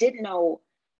we didn't know,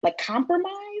 like,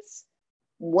 compromise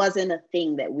wasn't a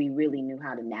thing that we really knew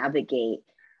how to navigate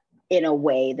in a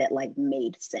way that like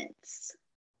made sense.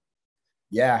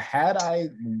 Yeah, had I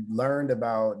learned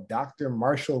about Dr.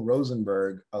 Marshall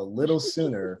Rosenberg a little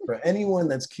sooner, for anyone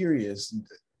that's curious,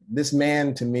 this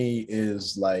man to me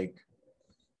is like,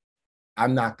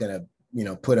 I'm not gonna,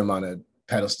 put him on a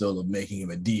pedestal of making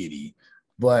him a deity,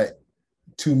 but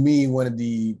to me, one of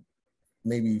the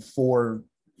maybe 4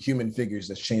 human figures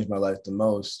that's changed my life the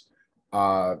most.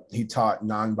 He taught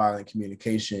nonviolent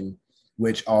communication,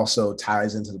 which also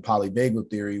ties into the polyvagal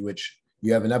theory, which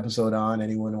you have an episode on.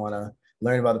 Anyone want to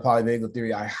learn about the polyvagal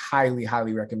theory? I highly,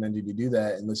 highly recommend you to do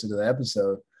that and listen to the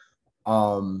episode.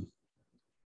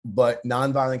 But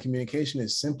nonviolent communication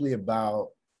is simply about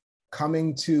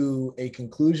coming to a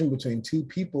conclusion between 2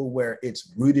 people where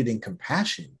it's rooted in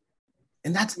compassion.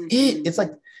 And that's it. It's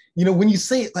like, when you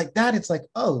say it like that, it's like,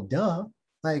 oh, duh.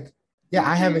 Like, yeah,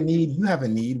 I have a need, you have a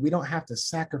need. We don't have to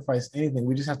sacrifice anything.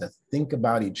 We just have to think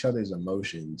about each other's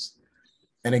emotions.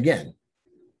 And again,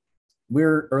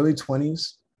 we're early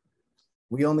 20s.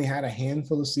 We only had a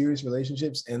handful of serious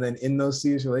relationships. And then in those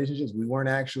serious relationships, we weren't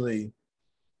actually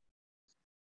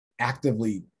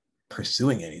actively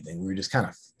pursuing anything. We were just kind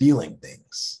of feeling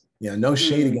things. No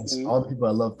shade against all the people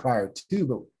I loved prior to,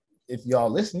 but if y'all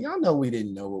listen, y'all know we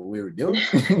didn't know what we were doing.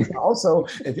 Also,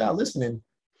 if y'all listening,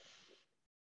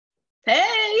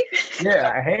 hey,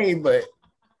 yeah, hey, but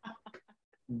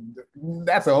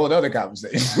that's a whole other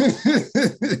conversation.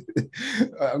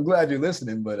 I'm glad you're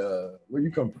listening, but where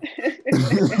you come from?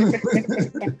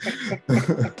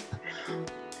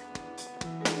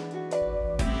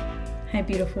 Hi,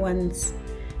 beautiful ones.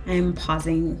 I'm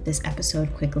pausing this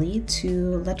episode quickly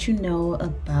to let you know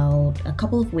about a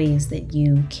couple of ways that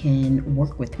you can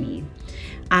work with me.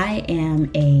 I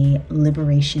am a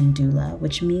liberation doula,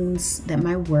 which means that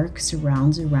my work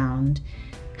surrounds around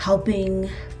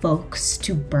helping folks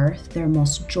to birth their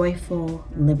most joyful,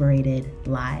 liberated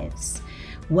lives.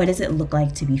 What does it look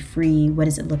like to be free? What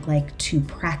does it look like to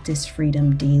practice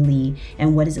freedom daily?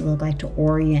 And what does it look like to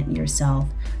orient yourself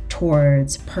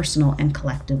towards personal and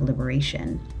collective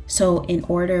liberation? So in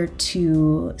order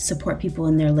to support people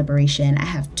in their liberation, I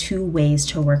have 2 ways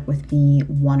to work with me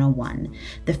one-on-one.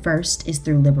 The first is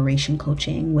through liberation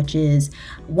coaching, which is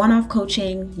one-off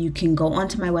coaching. You can go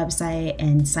onto my website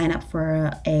and sign up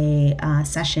for a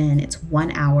session. It's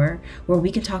 1 hour where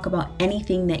we can talk about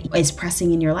anything that is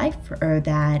pressing in your life or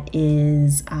that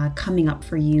is coming up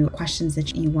for you, questions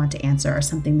that you want to answer or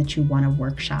something that you want to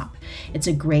workshop. It's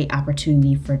a great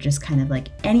opportunity for just kind of like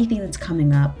anything that's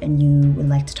coming up and you would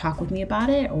like to talk with me about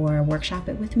it or workshop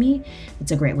it with me.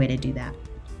 It's a great way to do that.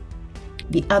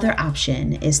 The other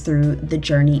option is through the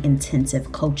Journey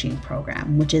Intensive Coaching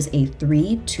Program, which is a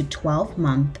 3 to 12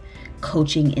 month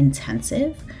coaching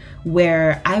intensive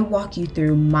where I walk you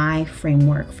through my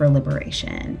framework for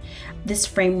liberation. This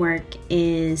framework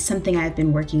is something I've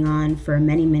been working on for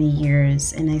many, many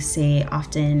years, and I say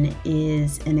often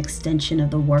is an extension of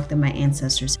the work that my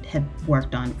ancestors have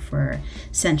worked on for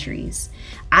centuries.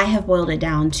 I have boiled it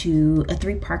down to a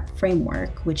 3-part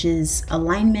framework, which is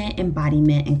alignment,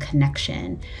 embodiment, and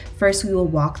connection. First, we will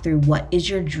walk through what is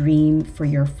your dream for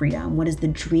your freedom? What is the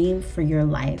dream for your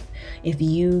life? If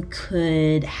you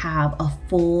could have a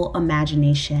full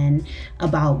imagination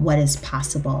about what is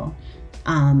possible,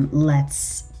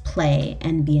 let's play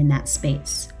and be in that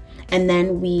space. And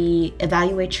then we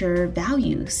evaluate your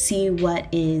values, see what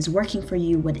is working for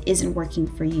you, what isn't working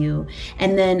for you.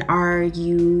 And then are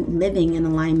you living in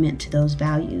alignment to those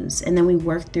values? And then we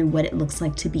work through what it looks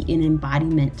like to be an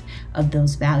embodiment of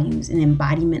those values, an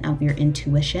embodiment of your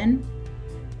intuition.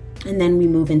 And then we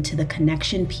move into the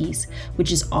connection piece,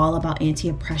 which is all about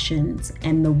anti-oppressions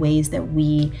and the ways that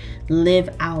we live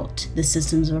out the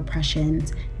systems of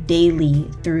oppressions daily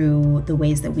through the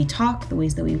ways that we talk, the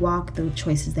ways that we walk, the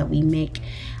choices that we make,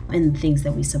 and the things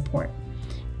that we support.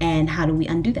 And how do we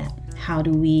undo that? How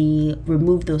do we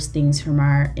remove those things from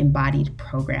our embodied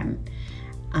program?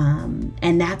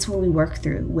 And that's what we work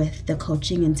through with the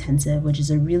coaching intensive, which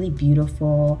is a really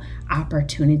beautiful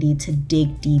opportunity to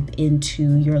dig deep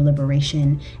into your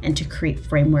liberation and to create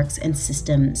frameworks and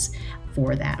systems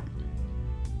for that.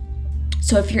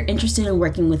 So if you're interested in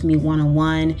working with me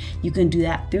one-on-one, you can do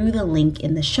that through the link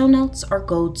in the show notes or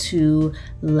go to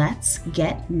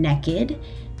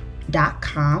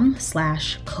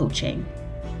letsgetneked.com/coaching.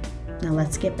 Now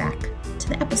let's get back to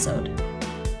the episode.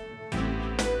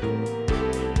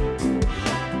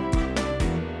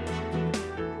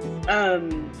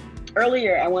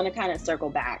 Earlier, I want to kind of circle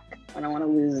back. I don't want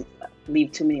to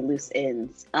leave too many loose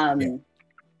ends.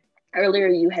 Earlier,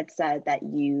 you had said that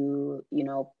you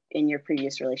in your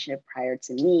previous relationship prior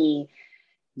to me,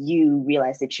 you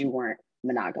realized that you weren't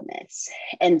monogamous.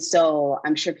 And so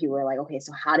I'm sure people were like, okay,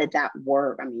 so how did that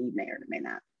work? I mean, you may or may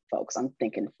not folks. I'm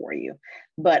thinking for you.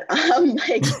 But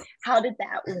like, how did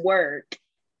that work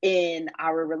in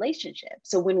our relationship?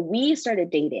 So when we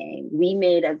started dating, we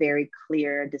made a very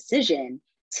clear decision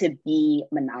to be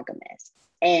monogamous.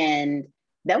 And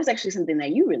that was actually something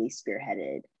that you really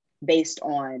spearheaded based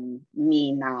on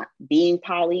me not being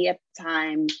poly at the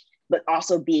time, but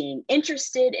also being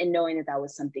interested and knowing that that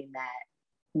was something that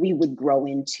we would grow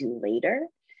into later.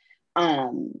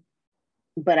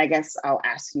 But I guess I'll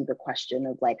ask you the question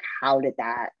of like, how did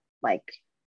that, like,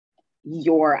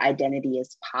 your identity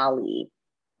as poly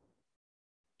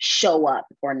show up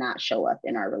or not show up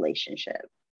in our relationship?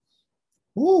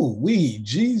 Ooh,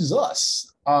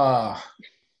 Jesus.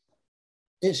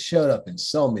 It showed up in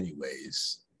so many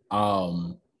ways.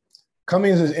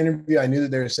 Coming into this interview, I knew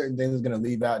that there were certain things I was going to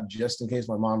leave out just in case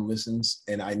my mom listens.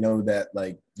 And I know that,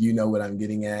 like, you know what I'm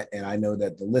getting at. And I know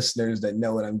that the listeners that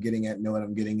know what I'm getting at know what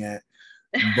I'm getting at.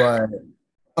 But,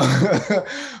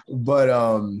 but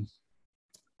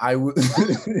I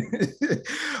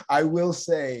will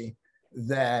say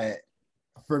that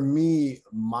for me,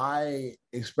 my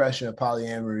expression of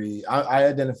polyamory, I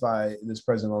identify in this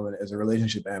present moment as a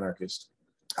relationship anarchist.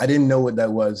 I didn't know what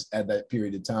that was at that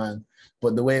period of time,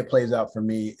 but the way it plays out for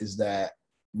me is that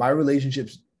my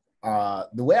relationships, the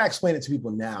way I explain it to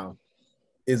people now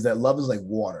is that love is like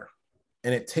water,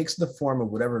 and it takes the form of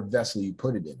whatever vessel you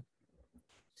put it in.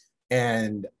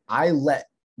 And I let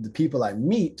the people I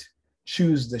meet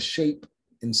choose the shape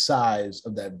and size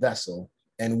of that vessel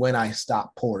and when I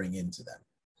stop pouring into them.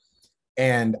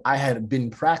 And I had been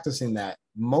practicing that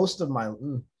most of my,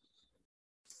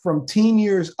 from teen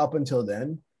years up until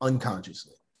then,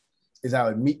 unconsciously, is I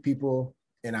would meet people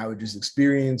and I would just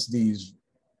experience these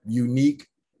unique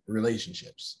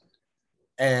relationships.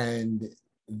 And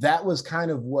that was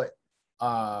kind of what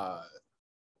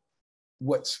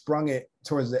sprung it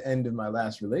towards the end of my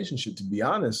last relationship, to be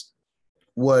honest,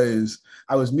 was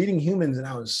I was meeting humans and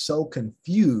I was so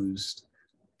confused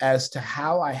as to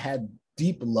how I had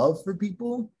deep love for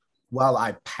people while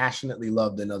I passionately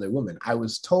loved another woman. I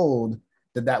was told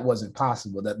that that wasn't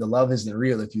possible, that the love isn't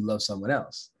real if you love someone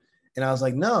else. And I was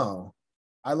like, no,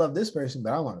 I love this person,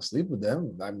 but I want to sleep with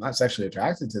them. I'm not sexually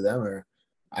attracted to them, or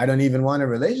I don't even want a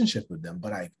relationship with them,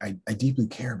 but I deeply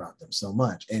care about them so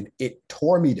much. And it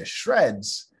tore me to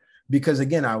shreds because,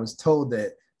 again, I was told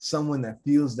that someone that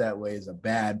feels that way is a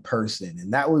bad person.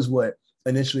 And that was what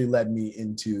initially led me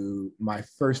into my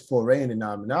first foray into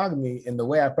non-monogamy. And the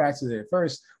way I practiced it at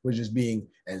first was just being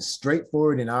as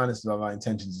straightforward and honest about my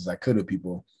intentions as I could with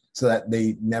people so that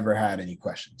they never had any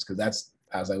questions. Because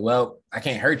I was like, well, I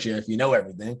can't hurt you if you know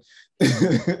everything.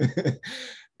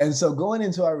 And so going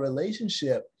into our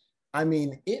relationship, I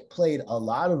mean, it played a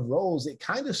lot of roles. It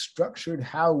kind of structured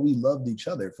how we loved each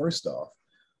other, first off,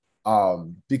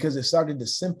 because it started to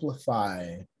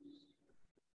simplify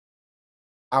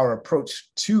our approach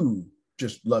to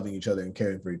just loving each other and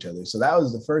caring for each other. So that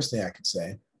was the first thing I could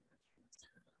say.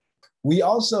 We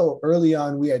also, early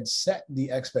on, we had set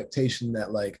the expectation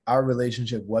that like our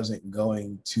relationship wasn't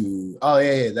going to,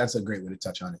 that's a great way to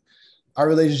touch on it. Our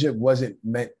relationship wasn't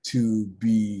meant to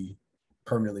be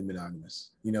permanently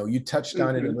monogamous. You know, you touched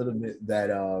on it a little bit that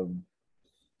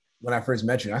when I first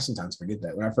met you, and I sometimes forget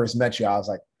that, when I first met you, I was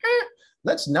like,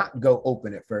 let's not go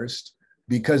open at first.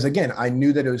 Because again, I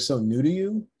knew that it was so new to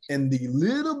you. And the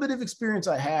little bit of experience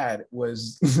I had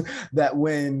was that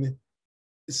when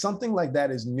something like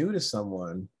that is new to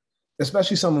someone,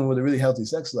 especially someone with a really healthy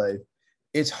sex life,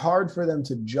 it's hard for them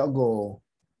to juggle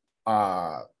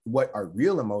what are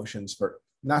real emotions, for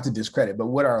not to discredit, but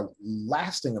what are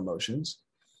lasting emotions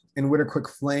and what are quick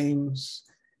flames,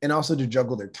 and also to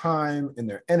juggle their time and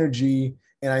their energy.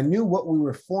 And I knew what we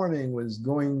were forming was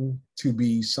going to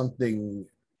be something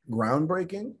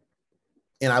groundbreaking.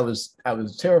 And I was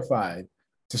terrified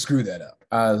to screw that up.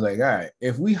 I was like, all right,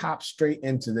 if we hop straight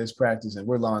into this practice and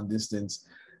we're long distance,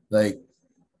 like,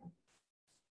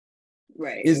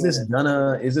 right, is this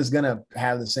gonna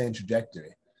have the same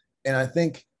trajectory? And I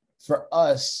think for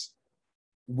us,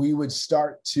 we would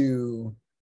start to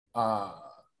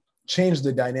change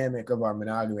the dynamic of our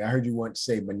monogamy. I heard you once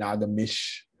say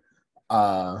monogamish,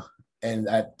 and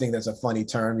I think that's a funny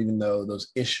term, even though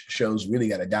those ish shows really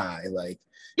gotta die. Like,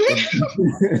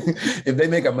 if they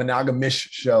make a monogamish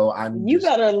show,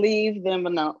 better leave them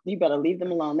alone. You better leave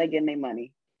them alone. They're getting their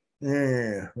money.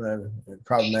 Yeah,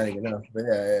 problematic enough. But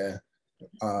yeah.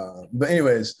 But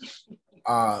anyways,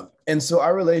 and so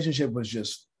our relationship was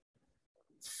just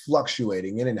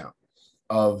fluctuating in and out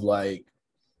of, like,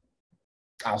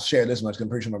 I'll share this much because I'm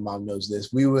pretty sure my mom knows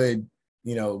this. We would,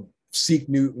 seek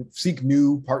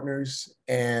new partners,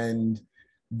 and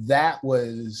that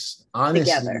was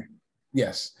honestly Together.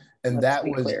 Yes. And Let's that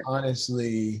be was clear.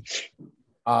 honestly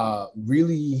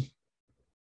really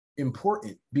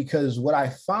important, because what I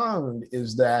found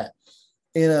is that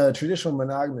in a traditional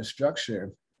monogamous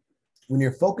structure, when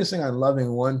you're focusing on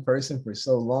loving one person for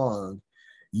so long,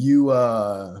 you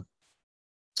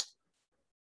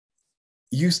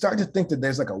you start to think that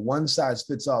there's like a one size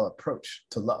fits all approach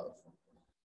to love.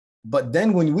 But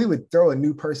then when we would throw a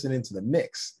new person into the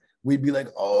mix, we'd be like,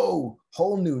 oh,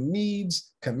 whole new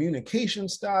needs, communication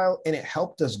style. And it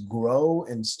helped us grow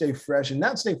and stay fresh, and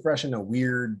not stay fresh in a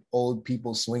weird old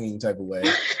people swinging type of way,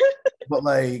 but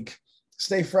like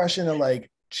stay fresh in a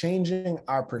like changing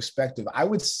our perspective. I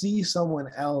would see someone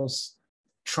else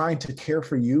trying to care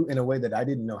for you in a way that I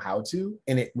didn't know how to,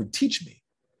 and it would teach me.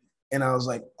 And I was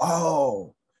like,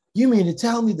 oh, you mean to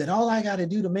tell me that all I got to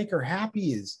do to make her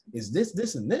happy is this,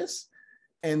 this, and this?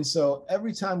 And so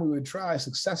every time we would try,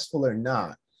 successful or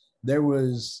not, there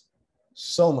was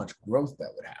so much growth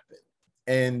that would happen.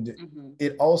 And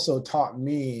it also taught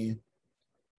me,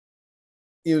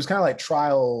 it was kind of like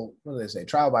trial, what do they say?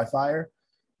 Trial by fire.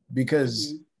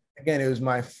 Because again, it was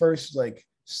my first like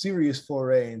serious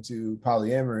foray into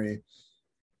polyamory.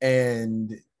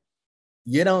 And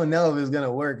you don't know if it's going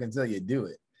to work until you do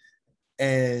it.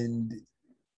 And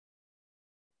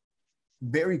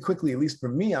very quickly, at least for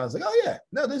me, I was like, oh yeah,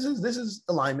 no, this is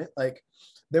alignment. Like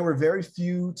there were very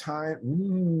few times.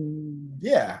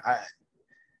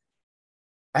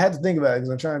 I had to think about it because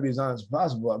I'm trying to be as honest as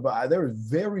possible. But there were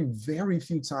very, very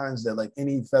few times that like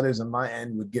any feathers on my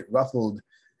end would get ruffled.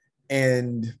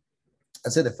 And I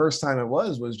said the first time it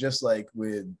was just like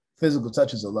with physical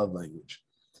touch as a love language.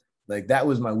 Like that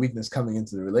was my weakness coming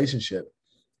into the relationship,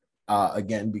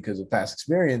 again, because of past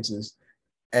experiences.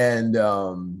 And,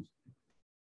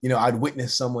 you know, I'd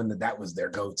witness someone that was their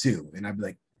go-to. And I'd be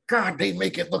like, God, they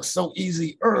make it look so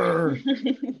easy.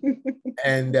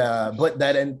 And, but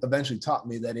that eventually taught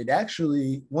me that it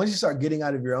actually, once you start getting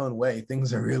out of your own way,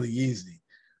 things are really easy.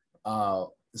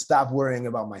 Stop worrying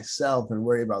about myself and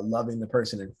worry about loving the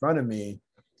person in front of me.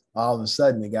 All of a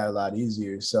sudden, it got a lot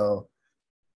easier. So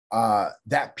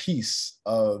that piece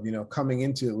of, you know, coming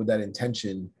into it with that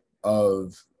intention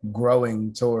of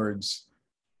growing towards,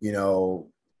 you know,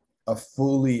 a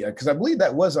fully, because I believe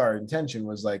that was our intention,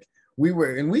 was like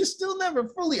we still never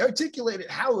fully articulated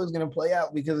how it was going to play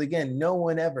out, because again, no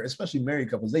one ever, especially married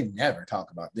couples, they never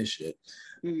talk about this shit.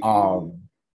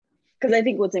 Because I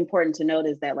think what's important to note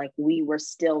is that like we were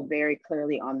still very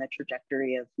clearly on the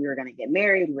trajectory of we were going to get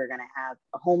married, we were going to have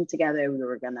a home together, we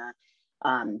were going to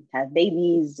have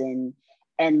babies, and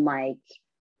like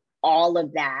all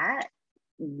of that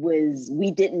was, we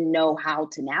didn't know how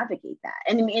to navigate that.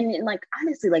 And like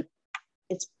honestly, like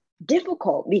it's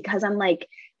difficult because I'm like,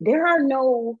 there are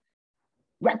no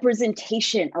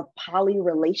representation of poly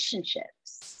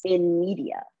relationships in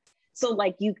media. So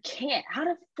like you can't, how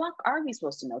the fuck are we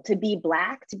supposed to know? To be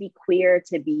Black, to be queer,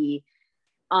 to be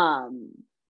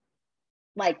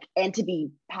like, and to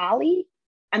be poly,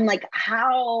 I'm like,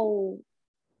 how,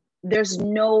 there's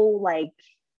no like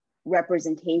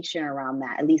representation around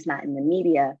that, at least not in the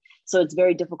media. So it's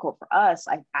very difficult for us.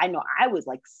 I know I was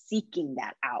like seeking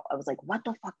that out. I was like, what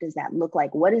the fuck does that look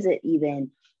like? What does it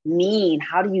even mean?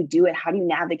 How do you do it? How do you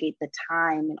navigate the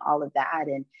time and all of that?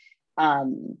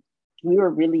 And we were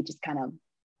really just kind of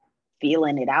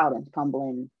feeling it out and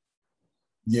fumbling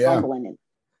it.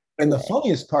 And the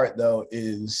funniest part though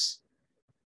is,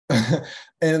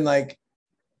 and like,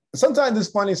 sometimes it's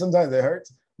funny, sometimes it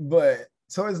hurts, but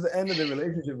towards the end of the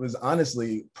relationship was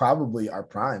honestly probably our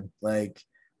prime. Like,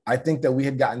 I think that we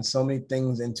had gotten so many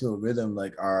things into a rhythm,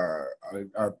 like our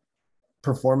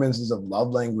performances of love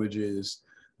languages,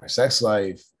 our sex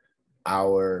life,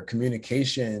 our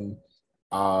communication,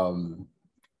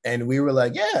 and we were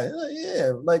like,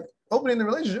 yeah, like opening the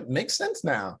relationship makes sense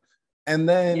now. And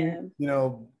then, you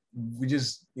know, we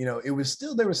just, you know,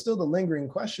 there was still the lingering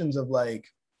questions of like,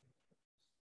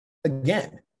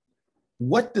 again,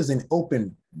 what does an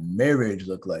open marriage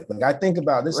look like? Like I think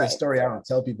about this, is a story I don't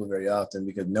tell people very often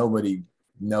because nobody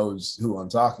knows who I'm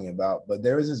talking about, but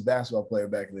there was this basketball player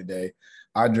back in the day,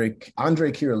 Andrei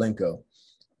Kirilenko.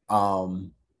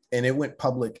 And it went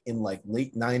public in like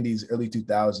late 90s, early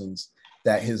 2000s,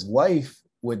 that his wife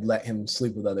would let him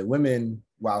sleep with other women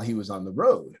while he was on the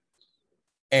road.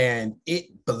 And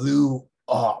it blew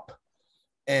up.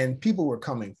 And people were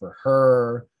coming for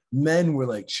her. Men were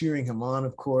like cheering him on,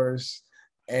 of course.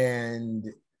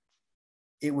 And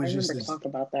it was just this, talk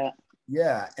about that.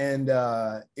 Yeah. And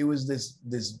it was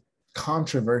this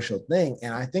controversial thing.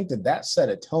 And I think that set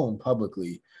a tone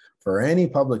publicly for any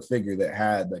public figure that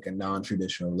had like a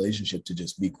non-traditional relationship to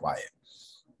just be quiet.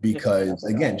 because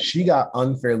again, she got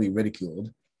unfairly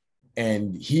ridiculed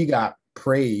and he got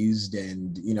praised,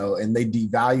 and and they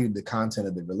devalued the content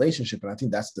of the relationship. And I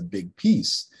think that's the big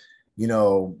piece.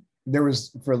 There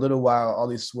was for a little while all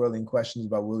these swirling questions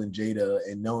about Will and Jada,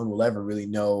 and no one will ever really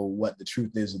know what the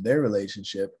truth is of their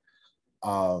relationship.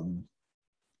 And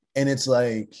it's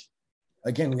like,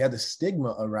 again, we have the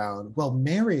stigma around, well,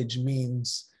 marriage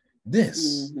means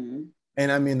this. Mm-hmm.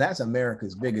 And I mean, that's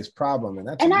America's biggest problem. And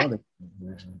that's another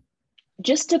version.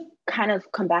 Just to kind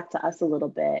of come back to us a little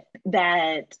bit,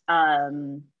 that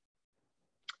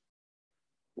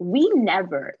we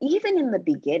never, even in the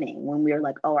beginning, when we were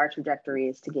like, oh, our trajectory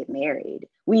is to get married,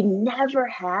 we never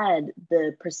had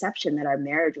the perception that our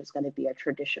marriage was going to be a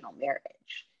traditional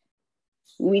marriage.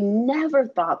 We never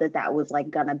thought that that was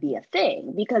like going to be a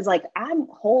thing, because like I'm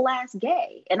whole ass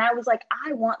gay. And I was like,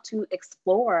 I want to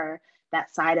explore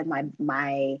that side of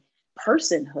my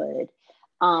personhood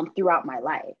throughout my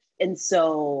life. And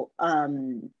so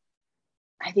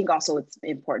I think also it's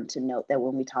important to note that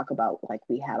when we talk about like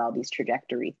we had all these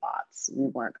trajectory thoughts, we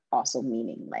weren't also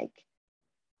meaning like,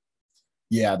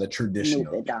 yeah, the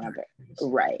traditional.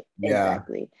 Right. Yeah.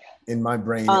 Exactly. In my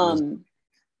brain, it was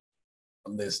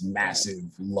this massive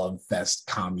love fest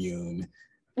commune.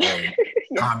 Yeah.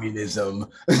 Communism.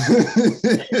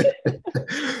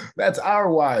 That's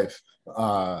our wife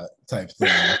type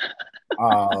thing.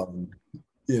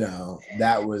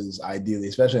 That was ideally,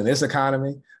 especially in this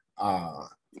economy. I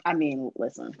mean,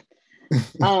 listen,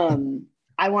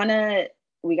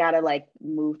 we gotta like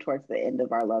move towards the end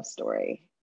of our love story.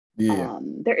 Yeah.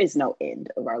 There is no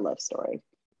end of our love story.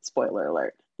 Spoiler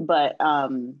alert. But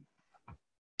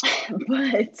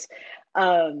let's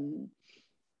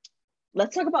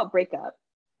talk about breakup.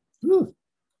 Ooh.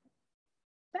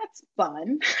 That's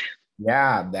fun.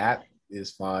 Yeah, that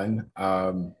is fun.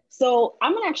 So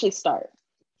I'm gonna actually start.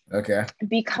 Okay.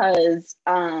 Because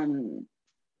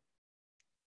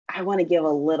I want to give a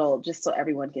little, just so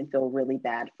everyone can feel really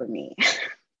bad for me.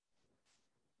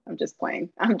 I'm just playing.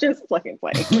 I'm just fucking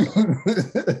playing.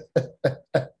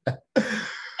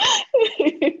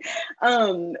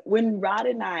 When Rod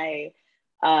and I,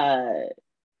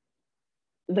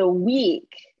 the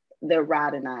week that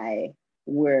Rod and I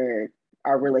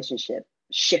our relationship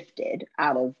shifted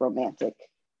out of the romantic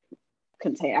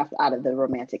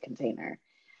container.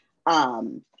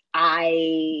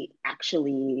 I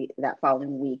actually that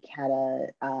following week had a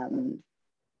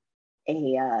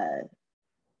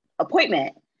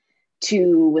appointment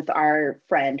with our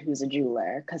friend who's a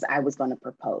jeweler, because I was going to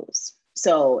propose.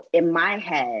 So in my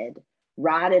head,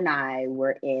 Rod and I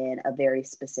were in a very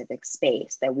specific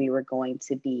space that we were going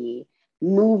to be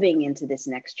moving into this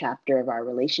next chapter of our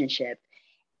relationship.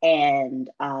 And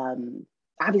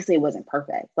obviously it wasn't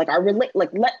perfect. Like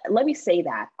let me say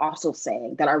that, also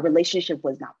saying that our relationship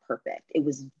was not perfect. It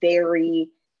was very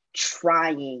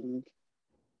trying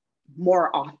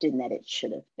more often than it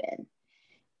should have been.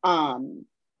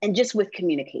 And just with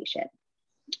communication,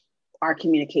 our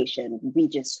communication, we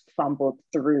just fumbled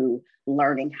through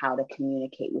learning how to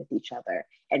communicate with each other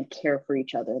and care for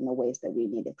each other in the ways that we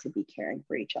needed to be caring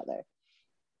for each other.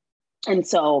 And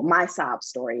so my sob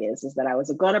story is that I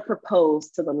was going to propose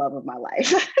to the love of my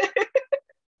life.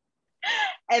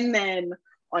 And then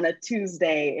on a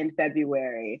Tuesday in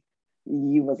February,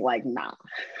 you was like, nah.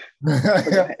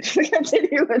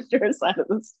 Continue with your side of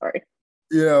the story.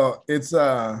 It's,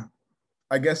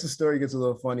 I guess the story gets a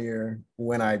little funnier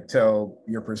when I tell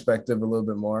your perspective a little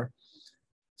bit more.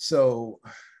 So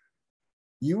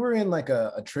you were in like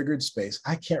a triggered space.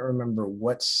 I can't remember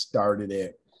what started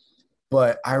it.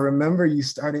 But I remember we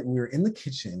were in the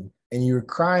kitchen and you were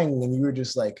crying and you were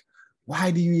just like,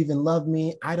 why do you even love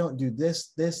me? I don't do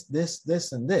this,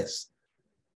 and this.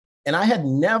 And I had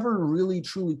never really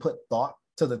truly put thought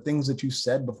to the things that you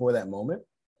said before that moment.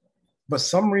 But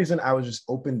some reason I was just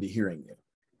open to hearing you.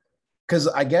 Because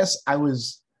I guess I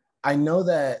know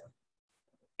that.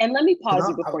 And let me pause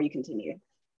you before you continue.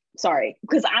 Sorry,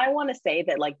 because I want to say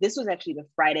that like this was actually the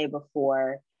Friday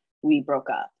before we broke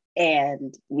up.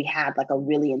 And we had like a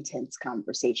really intense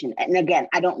conversation. And again,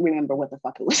 I don't remember what the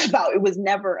fuck it was about. It was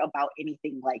never about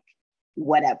anything like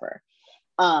whatever.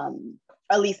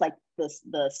 At least like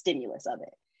the stimulus of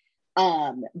it.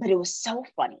 But it was so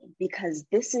funny because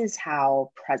this is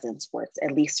how presence works,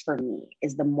 at least for me,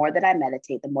 is the more that I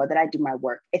meditate, the more that I do my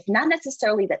work, it's not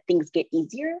necessarily that things get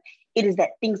easier, it is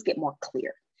that things get more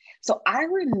clear. So I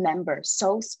remember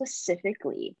so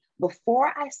specifically before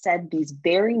I said these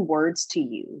very words to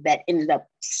you that ended up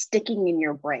sticking in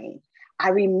your brain, I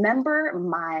remember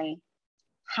my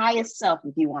highest self,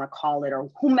 if you want to call it,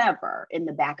 or whomever in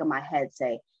the back of my head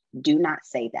say, do not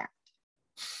say that.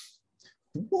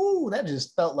 whoa, that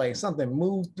just felt like something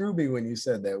moved through me when you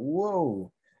said that.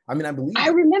 Whoa. I mean, I believe I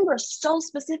it. remember so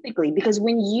specifically because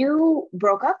when you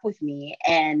broke up with me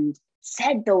and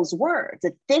said those words,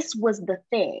 that this was the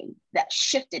thing that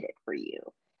shifted it for you,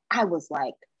 I was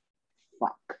like,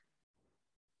 fuck.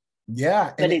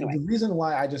 Yeah. But And anyway, the reason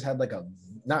why I just had like a,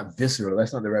 not visceral,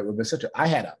 that's not the right word, but I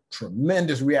had a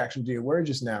tremendous reaction to your word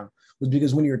just now was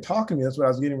because when you were talking to me, that's what I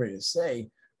was getting ready to say,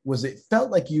 was it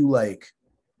felt like you like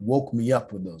woke me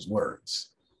up with those words.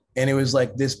 And it was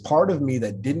like this part of me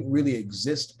that didn't really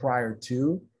exist prior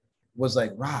to was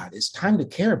like, Rod, it's time to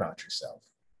care about yourself.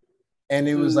 And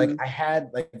it was like I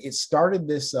had like it started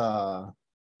this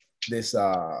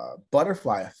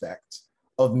butterfly effect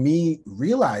of me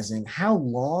realizing how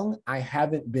long I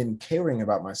haven't been caring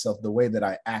about myself the way that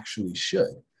I actually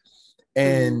should.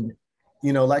 And,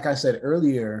 you know, like I said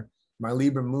earlier, my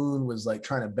Libra moon was like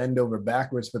trying to bend over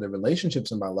backwards for the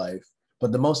relationships in my life.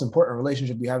 But the most important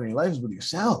relationship you have in your life is with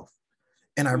yourself.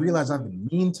 And I realized I've been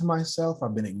mean to myself.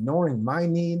 I've been ignoring my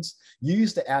needs. You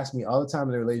used to ask me all the time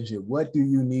in the relationship, what do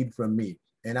you need from me?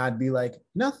 And I'd be like,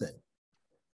 nothing.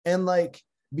 And like,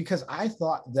 because I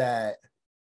thought that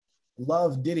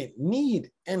love didn't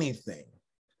need anything.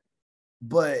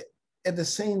 But at the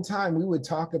same time, we would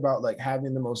talk about like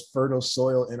having the most fertile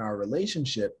soil in our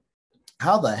relationship.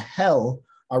 How the hell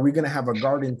are we going to have a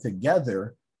garden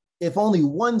together if only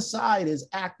one side is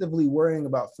actively worrying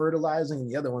about fertilizing and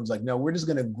the other one's like, no, we're just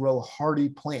going to grow hardy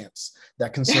plants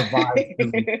that can survive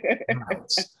through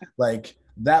droughts. Like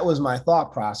that was my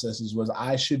thought processes was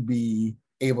I should be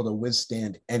able to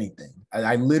withstand anything.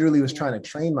 I literally was trying to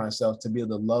train myself to be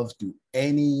able to love through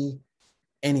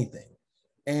anything.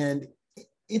 And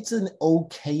it's an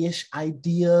okayish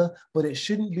idea, but it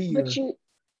shouldn't be but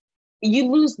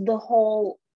you lose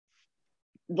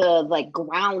the like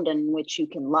ground in which you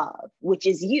can love, which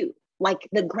is you. Like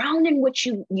the ground in which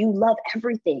you love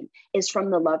everything is from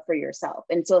the love for yourself.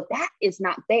 And so if that is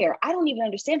not there, I don't even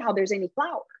understand how there's any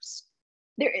flowers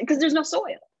there because there's no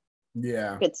soil.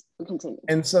 Yeah. It's continue.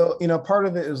 And so, you know, part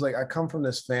of it is like I come from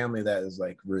this family that is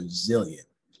like resilient.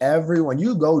 Everyone,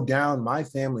 you go down my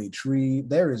family tree,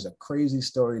 there is a crazy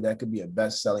story that could be a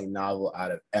best-selling novel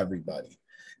out of everybody.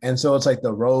 And so it's like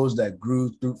the rose that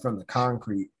grew through from the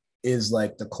concrete is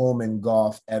like the Coleman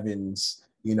Golf Evans,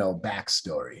 you know,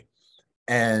 backstory.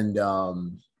 And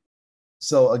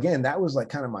so again, that was like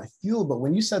kind of my fuel. But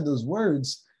when you said those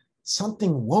words,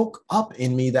 something woke up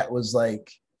in me that was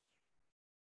like,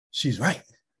 she's right.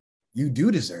 You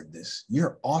do deserve this.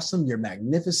 You're awesome. You're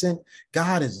magnificent.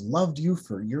 God has loved you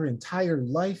for your entire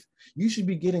life. You should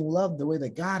be getting loved the way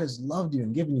that God has loved you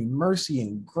and given you mercy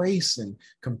and grace and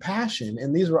compassion.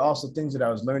 And these were also things that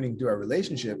I was learning through our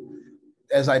relationship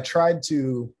as I tried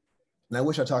to, and I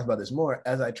wish I talked about this more,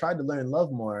 as I tried to learn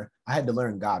love more, I had to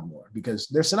learn God more because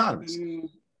they're synonymous.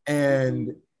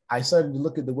 And I started to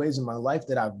look at the ways in my life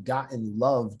that I've gotten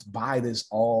loved by this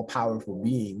all-powerful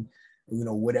being, you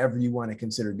know, whatever you want to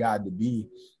consider God to be.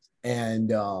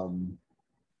 And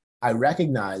I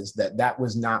recognized that that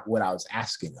was not what I was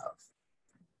asking of.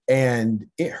 And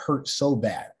it hurt so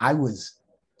bad. I was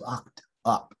fucked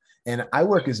up. And I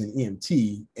work as an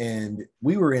EMT, and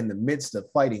we were in the midst of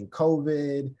fighting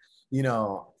COVID. You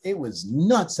know, it was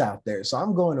nuts out there. So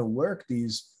I'm going to work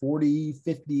these 40,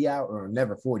 50 hour, or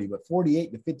never 40, but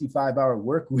 48 to 55 hour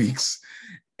work weeks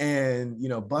and, you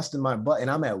know, busting my butt.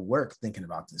 And I'm at work thinking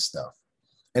about this stuff.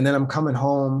 And then I'm coming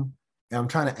home and I'm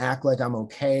trying to act like I'm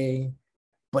okay,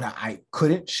 but I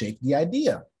couldn't shake the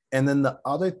idea. And then the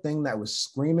other thing that was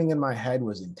screaming in my head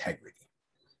was integrity.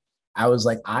 I was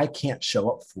like, I can't show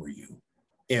up for you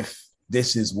if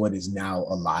this is what is now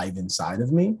alive inside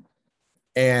of me.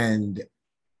 And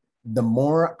the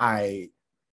more I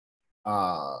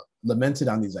lamented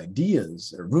on these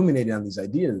ideas or ruminated on these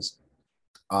ideas,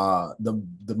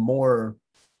 the more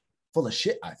full of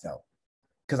shit I felt.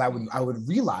 Because I would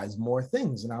realize more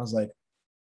things. And I was like,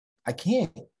 I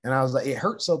can't. And I was like, it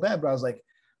hurt so bad, but I was like,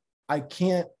 I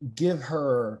can't give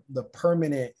her the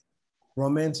permanent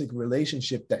romantic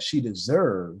relationship that she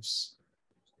deserves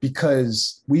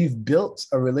because we've built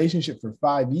a relationship for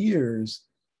 5 years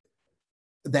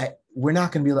that we're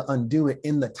not going to be able to undo it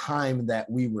in the time that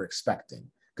we were expecting.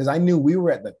 Because I knew we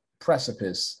were at the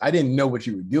precipice. I didn't know what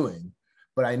you were doing,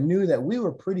 but I knew that we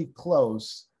were pretty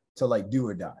close to like do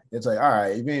or die. It's like, all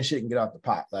right, if you ain't shit, can get off the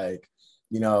pot. Like,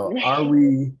 you know,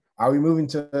 are we moving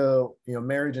to, you know,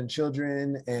 marriage and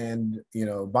children and, you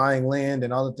know, buying land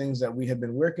and all the things that we have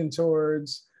been working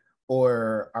towards,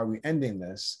 or are we ending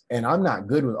this? And I'm not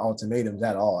good with ultimatums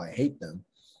at all. I hate them.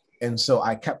 And so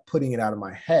I kept putting it out of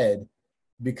my head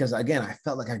because again, I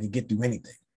felt like I could get through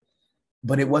anything.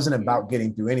 but it wasn't about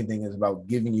getting through anything. It was about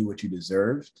giving you what you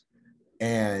deserved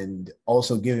and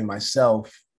also giving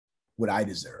myself what I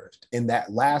deserved. And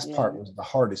that last part was the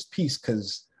hardest piece,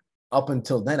 because up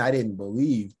until then, I didn't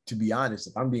believe, to be honest,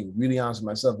 if I'm being really honest with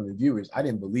myself and the viewers, I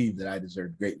didn't believe that I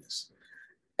deserved greatness.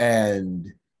 And,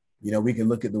 you know, we can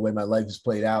look at the way my life has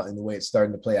played out and the way it's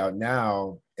starting to play out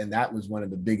now. And that was one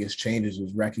of the biggest changes,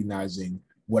 was recognizing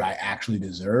what I actually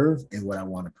deserve and what I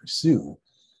want to pursue.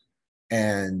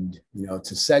 And, you know,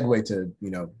 to segue to,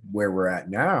 you know, where we're at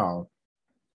now,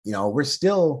 you know, we're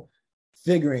still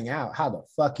figuring out how the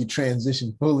fuck you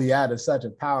transition fully out of such a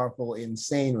powerful,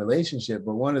 insane relationship.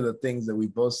 But one of the things that we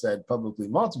both said publicly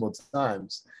multiple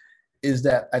times is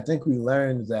that I think we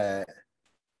learned that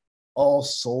all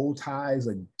soul ties,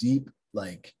 like deep,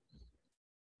 like,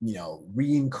 you know,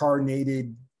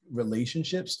 reincarnated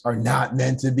relationships are not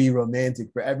meant to be romantic.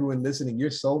 For everyone listening,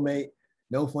 your soulmate,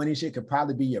 no funny shit, could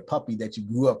probably be your puppy that you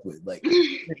grew up with. Like,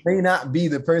 it may not be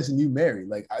the person you married.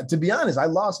 Like, to be honest, I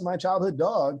lost my childhood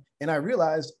dog and I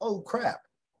realized, oh crap,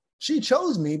 she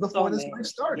chose me before this life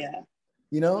started. Yeah.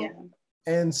 You know? Yeah.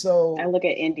 And so I look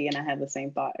at Indy and I have the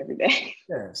same thought every day.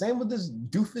 Yeah, same with this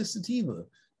doofus sativa.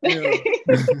 You know?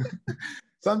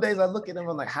 Some days I look at him,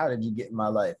 I'm like, how did you get in my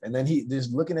life? And then he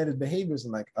just looking at his behaviors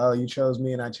and like, oh, you chose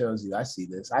me and I chose you. I see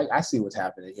this. I see what's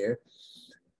happening here.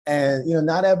 And, you know,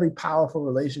 not every powerful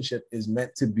relationship is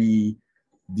meant to be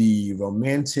the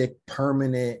romantic,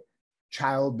 permanent,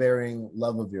 childbearing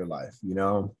love of your life, you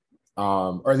know,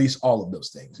 or at least all of those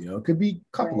things, you know, it could be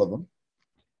a couple of them.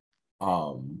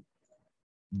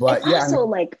 But and also,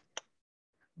 like,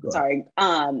 sorry,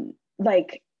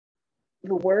 like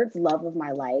the words love of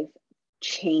my life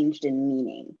changed in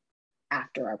meaning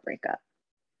after our breakup,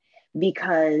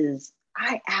 because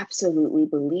I absolutely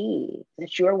believe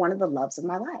that you're one of the loves of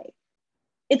my life.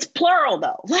 It's plural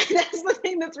though. Like, that's the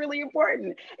thing that's really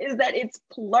important, is that it's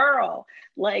plural.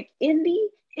 Like, Indy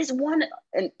is one,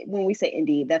 and when we say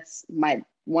Indy, that's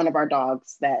one of our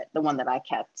dogs, that the one that I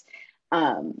kept.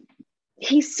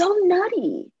 He's so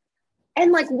nutty.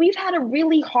 And like, we've had a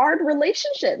really hard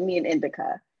relationship, me and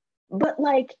Indica, but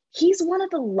like, he's one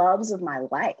of the loves of my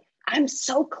life. I'm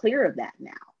so clear of that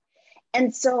now.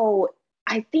 And so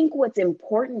I think what's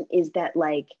important is that,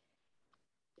 like,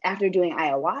 after doing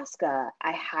ayahuasca,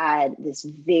 I had this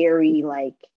very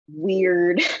like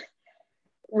weird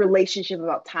relationship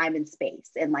about time and space,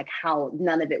 and like how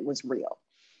none of it was real.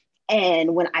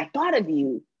 And when I thought of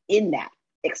you in that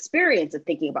experience of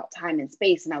thinking about time and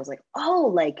space, and I was like,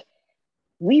 oh, like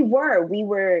we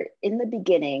were in the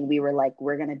beginning, we were like,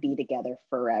 we're going to be together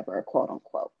forever, quote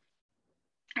unquote.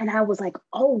 And I was like,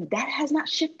 oh, that has not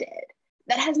shifted.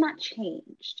 That has not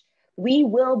changed. We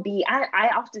will be,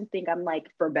 I often think I'm like,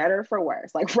 for better or for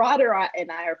worse, like Rod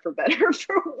and I are for better or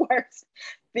for worse,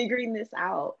 figuring this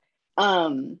out.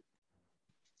 And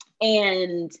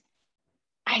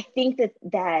I think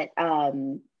that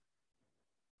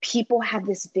people have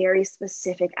this very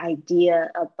specific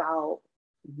idea about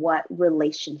what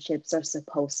relationships are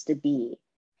supposed to be.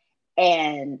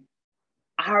 And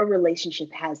our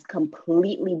relationship has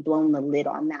completely blown the lid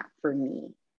on that for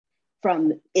me,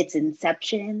 from its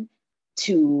inception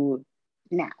to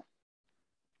now.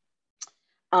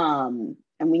 And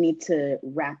we need to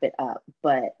wrap it up,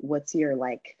 but what's your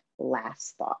like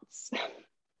last thoughts?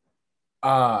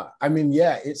 I mean,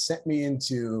 yeah, it sent me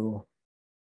into,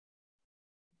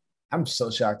 I'm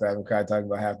so shocked I haven't cried talking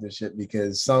about half this shit,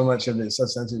 because so much of it is so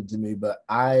sensitive to me. But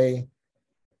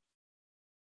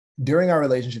during our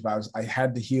relationship, I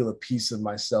had to heal a piece of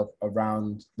myself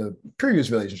around the previous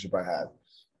relationship I had.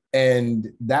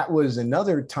 And that was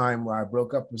another time where I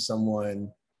broke up with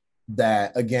someone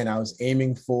that, again, I was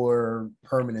aiming for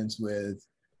permanence with.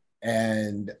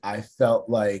 And I felt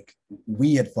like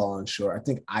we had fallen short. I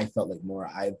think I felt like more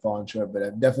I had fallen short, but I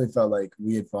definitely felt like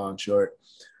we had fallen short.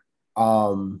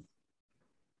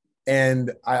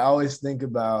 And I always think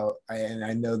about, and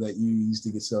I know that you used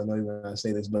to get so annoyed when I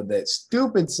say this, but that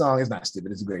stupid song is not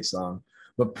stupid. It's a great song.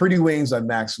 But Pretty Wings by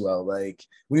Maxwell, like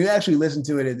when you actually listen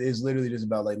to it, it is literally just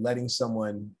about like letting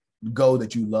someone go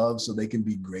that you love so they can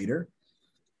be greater.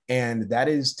 And that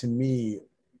is, to me,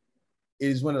 it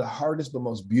is one of the hardest but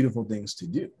most beautiful things to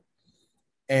do.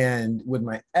 And with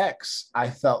my ex, I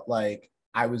felt like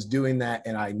I was doing that,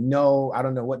 and I don't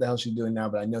know what the hell she's doing now,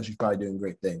 but I know she's probably doing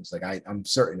great things. Like I'm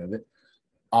certain of it.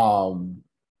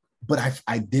 But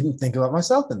I didn't think about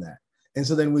myself in that. And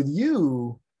so then with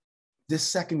you, this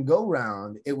second go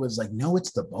round, it was like, no,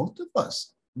 it's the both of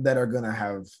us that are gonna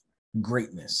have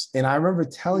greatness. And I remember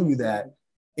telling you that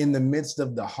in the midst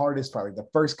of the hardest part, like the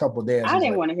first couple of days. I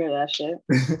didn't want to hear that shit.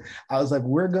 I was like,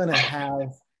 we're gonna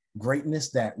have greatness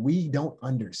that we don't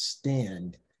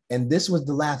understand. And this was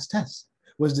the last test,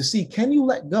 was to see, can you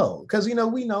let go? Because, you know,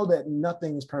 we know that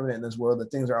nothing is permanent in this world,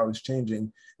 that things are always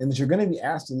changing, and that you're going to be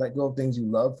asked to let go of things you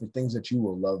love for things that you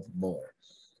will love more.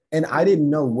 And I didn't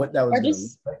know what that was going to look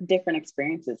like. Different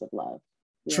experiences of love.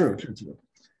 True.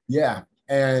 Yeah.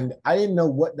 And I didn't know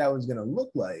what that was going to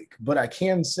look like, but I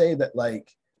can say that,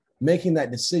 like, making that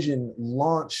decision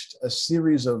launched a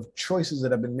series of choices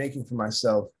that I've been making for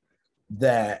myself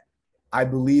that I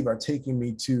believe are taking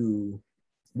me to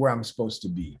where I'm supposed to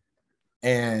be.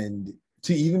 And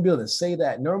to even be able to say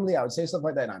that, normally I would say stuff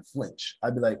like that and I'd flinch.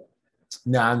 I'd be like,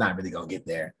 no, I'm not really going to get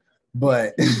there.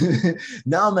 But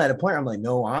now I'm at a point where I'm like,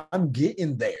 no, I'm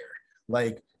getting there.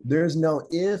 Like, there's no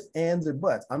ifs, ands, or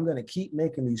buts. I'm going to keep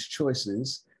making these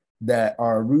choices that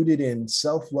are rooted in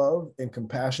self-love and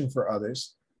compassion for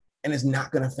others. And it's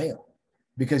not going to fail,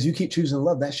 because you keep choosing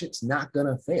love. That shit's not going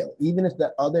to fail. Even if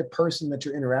the other person that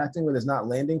you're interacting with is not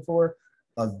landing for,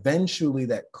 eventually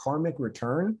that karmic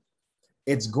return,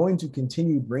 it's going to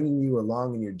continue bringing you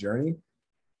along in your journey.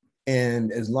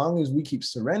 And as long as we keep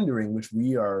surrendering, which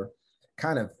we are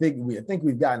kind of I think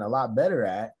we've gotten a lot better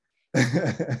at,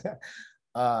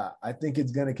 I think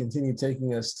it's going to continue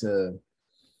taking us to,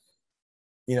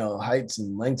 you know, heights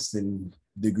and lengths and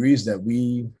degrees that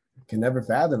we can never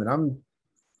fathom. And I'm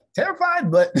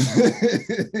terrified, but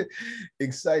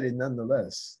excited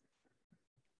nonetheless.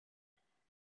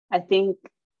 I think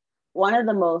one of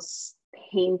the most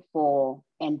painful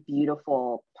and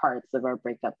beautiful parts of our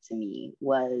breakup to me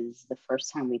was the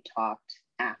first time we talked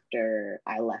after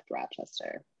I left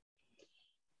Rochester.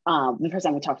 The first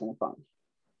time we talked on the phone.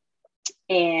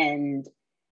 And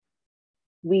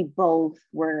we both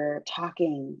were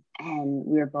talking and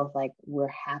we were both like, we're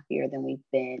happier than we've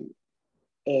been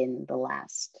in the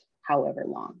last however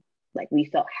long. Like, we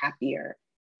felt happier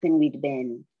than we'd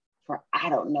been for I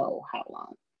don't know how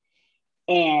long.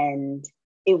 And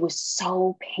it was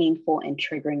so painful and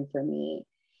triggering for me,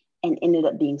 and ended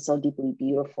up being so deeply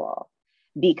beautiful,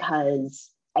 because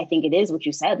I think it is what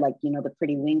you said, like, you know, the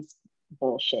pretty wings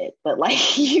bullshit, but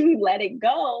like, you let it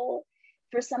go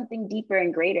for something deeper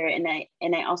and greater. And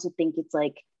I also think it's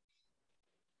like,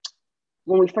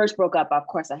 when we first broke up, of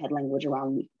course I had language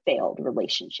around failed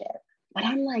relationship, but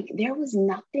I'm like, there was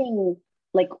nothing,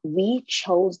 like, we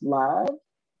chose love,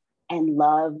 and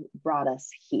love brought us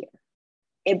here.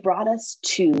 It brought us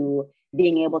to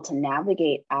being able to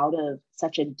navigate out of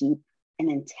such a deep and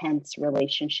intense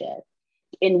relationship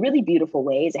in really beautiful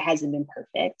ways. It hasn't been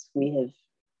perfect. We have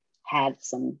had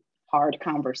some hard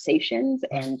conversations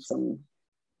and some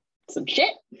shit,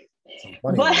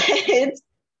 but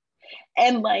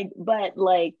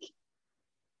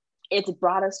it's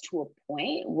brought us to a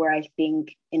point where I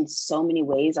think in so many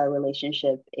ways our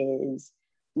relationship is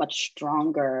much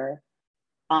stronger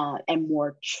and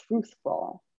more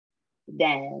truthful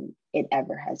than it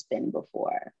ever has been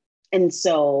before. And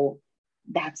so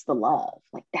that's the love,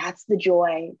 like, that's the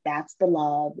joy, that's the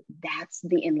love, that's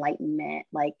the enlightenment.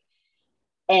 Like,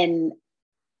 and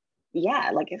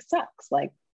yeah, like, it sucks.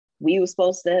 Like, we were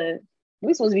supposed to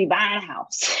be buying a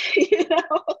house, you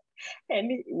know,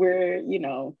 and we're, you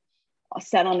know,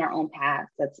 set on our own path.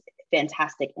 That's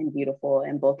fantastic and beautiful.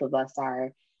 And both of us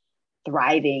are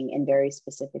thriving in very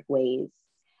specific ways,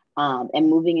 and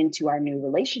moving into our new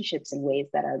relationships in ways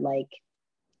that are like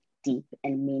deep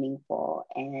and meaningful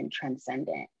and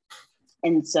transcendent.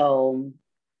 And so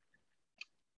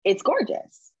it's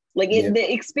gorgeous. Like,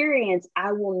 the experience,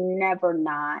 I will never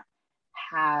not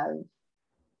have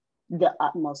the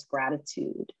utmost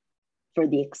gratitude for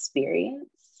the experience.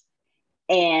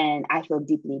 And I feel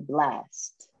deeply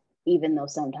blessed, even though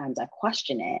sometimes I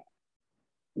question it,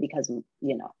 because,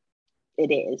 you know,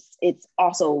 it's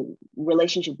also,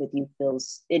 relationship with you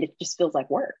it just feels like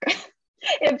work.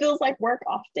 It feels like work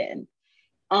often.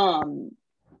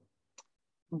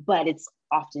 But it's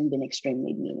often been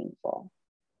extremely meaningful,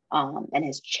 and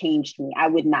has changed me. I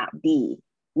would not be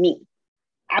me.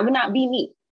 I would not be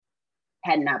me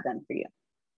had it not been for you.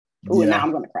 Ooh, now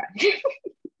I'm gonna cry.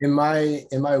 In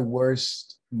my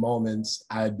worst moments,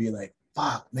 I'd be like,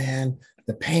 fuck, man,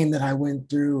 the pain that I went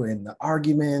through and the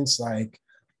arguments, like,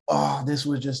 oh, this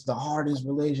was just the hardest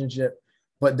relationship.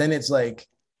 But then it's like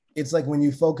when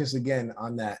you focus again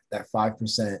on that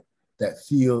 5% that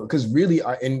feel, because really,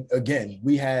 and again,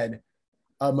 we had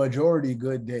a majority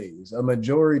good days, a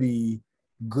majority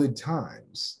good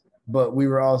times, but we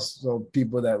were also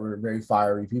people that were very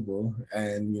fiery people,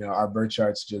 and, you know, our birth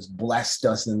charts just blessed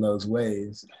us in those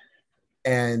ways.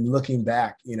 And looking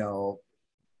back, you know,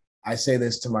 I say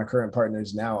this to my current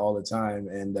partners now all the time,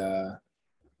 and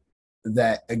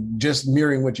that just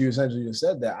mirroring what you essentially just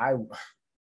said, that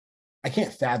I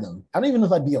can't fathom. I don't even know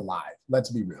if I'd be alive. Let's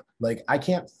be real. Like, I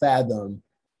can't fathom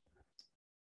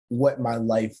what my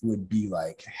life would be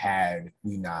like had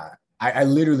we not. I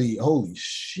literally, holy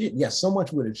shit, yeah, so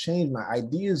much would have changed. My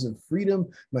ideas of freedom,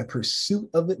 my pursuit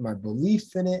of it, my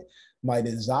belief in it, my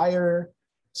desire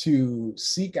to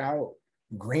seek out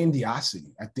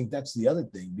grandiosity. I think that's the other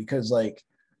thing, because like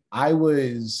I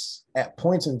was at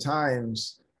points and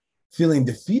times feeling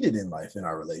defeated in life in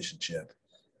our relationship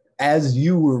as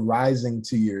you were rising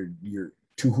to your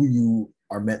to who you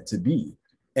are meant to be.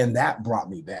 And that brought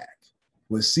me back,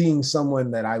 was seeing someone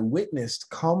that I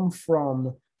witnessed come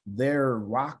from their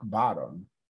rock bottom,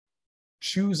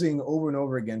 choosing over and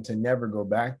over again to never go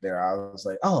back there. I was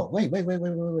like, oh, wait,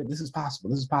 this is possible.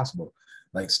 This is possible.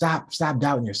 Like, stop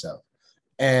doubting yourself.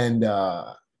 And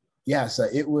yeah, so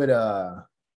it would, yeah,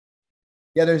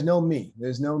 there's no me.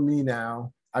 There's no me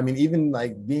now. I mean, even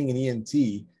like being an ENT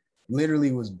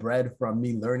literally was bred from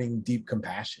me learning deep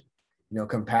compassion. You know,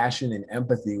 compassion and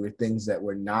empathy were things that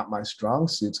were not my strong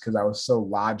suits because I was so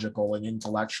logical and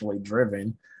intellectually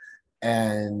driven.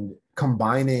 And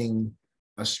combining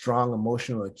a strong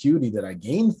emotional acuity that I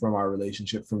gained from our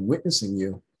relationship, from witnessing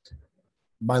you,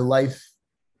 my life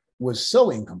was so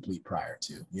incomplete prior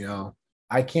to, you know,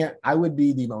 I would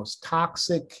be the most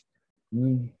toxic,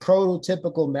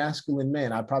 prototypical masculine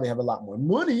man. I'd probably have a lot more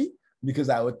money because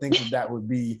I would think that would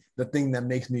be the thing that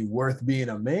makes me worth being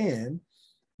a man,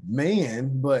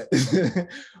 but,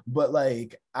 but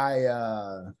like,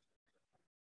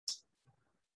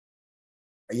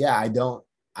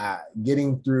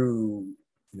 getting through,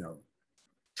 you know,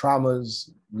 traumas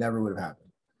never would have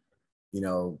happened. You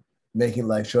know, making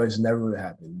life choices never would have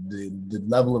happened. The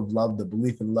level of love, the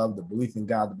belief in love, the belief in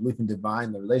God, the belief in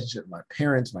divine, the relationship with my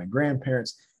parents, my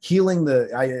grandparents, healing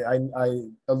I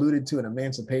alluded to an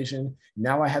emancipation.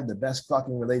 Now I have the best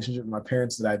fucking relationship with my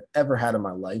parents that I've ever had in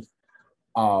my life.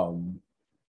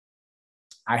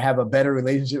 I have a better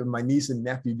relationship with my niece and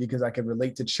nephew because I can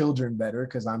relate to children better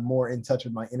because I'm more in touch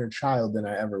with my inner child than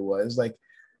I ever was. Like,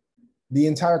 the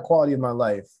entire quality of my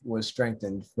life was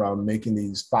strengthened from making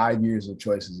these 5 years of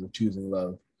choices of choosing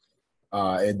love.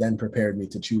 It then prepared me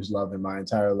to choose love in my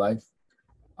entire life.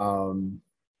 And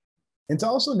to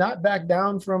also not back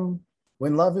down from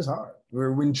when love is hard,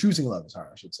 or when choosing love is hard,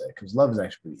 I should say, because love is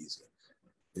actually pretty easy.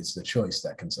 It's the choice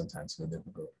that can sometimes feel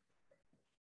difficult.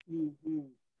 Mm-hmm.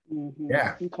 Mm-hmm.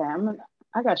 Yeah. Okay,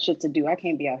 I got shit to do. I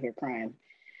can't be out here crying.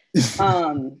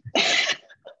 Well,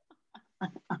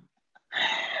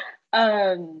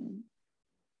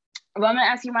 I'm gonna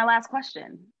ask you my last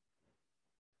question.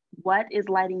 What is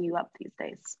lighting you up these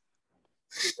days?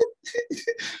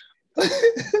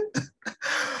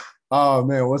 Oh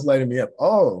man, what's lighting me up?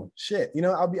 Oh shit. You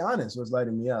know, I'll be honest, what's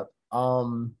lighting me up.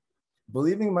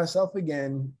 Believing in myself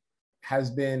again has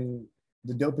been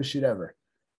the dopest shit ever.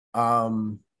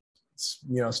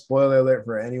 You know, spoiler alert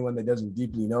for anyone that doesn't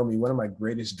deeply know me, one of my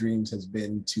greatest dreams has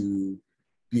been to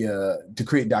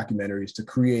create documentaries, to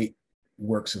create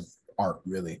works of art,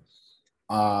 really.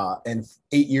 And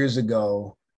 8 years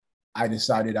ago, I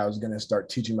decided I was going to start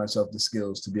teaching myself the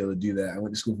skills to be able to do that. I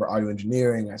went to school for audio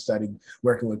engineering. I started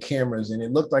working with cameras, and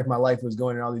it looked like my life was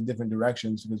going in all these different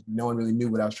directions because no one really knew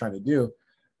what I was trying to do.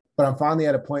 But I'm finally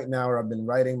at a point now where I've been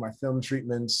writing my film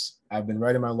treatments. I've been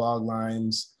writing my log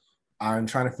lines. I'm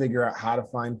trying to figure out how to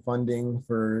find funding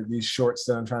for these shorts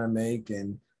that I'm trying to make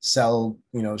and sell,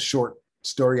 you know, short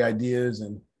story ideas.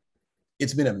 And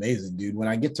it's been amazing, dude. When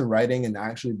I get to writing and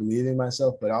actually believing in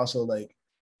myself, but also like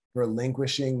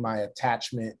relinquishing my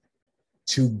attachment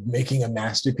to making a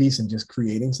masterpiece and just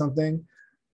creating something,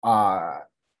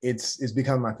 it's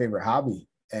become my favorite hobby.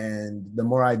 And the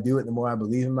more I do it, the more I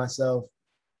believe in myself.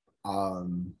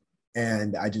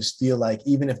 And I just feel like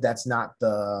even if that's not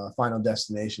the final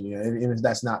destination, you know, even if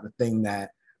that's not the thing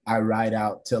that I ride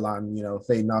out till I'm, you know,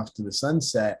 fading off to the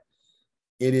sunset,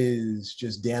 it is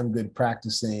just damn good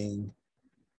practicing,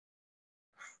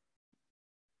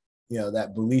 you know,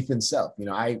 that belief in self. You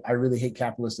know, I really hate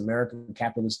capitalist America,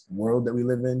 capitalist world that we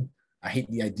live in. I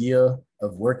hate the idea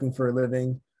of working for a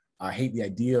living. I hate the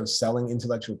idea of selling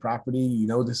intellectual property. You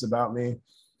know this about me.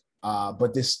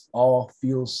 But this all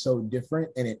feels so different,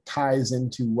 and it ties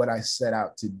into what I set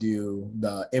out to do,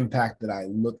 the impact that I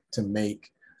look to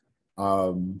make.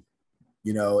 You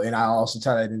know, and I also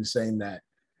tie that into saying that,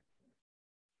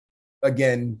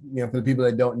 again, you know, for the people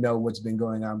that don't know what's been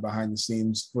going on behind the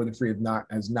scenes, For the Free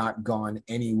has not gone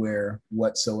anywhere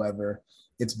whatsoever.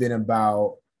 It's been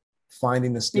about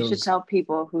finding the skills. You should tell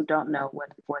people who don't know what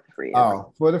For the Free is.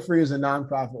 Oh, For the Free is a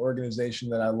nonprofit organization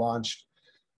that I launched,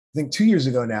 I think 2 years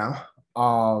ago now.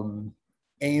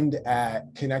 aimed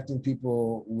at connecting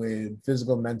people with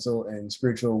physical, mental, and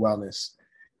spiritual wellness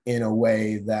in a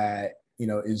way that, you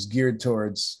know, is geared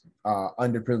towards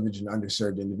underprivileged and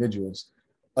underserved individuals.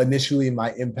 Initially,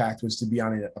 my impact was to be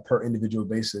on a per individual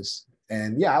basis.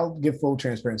 And yeah, I'll give full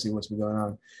transparency of what's been going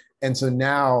on. And so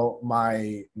now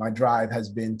my drive has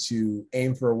been to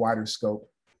aim for a wider scope,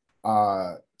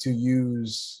 to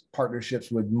use partnerships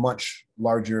with much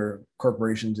larger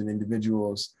corporations and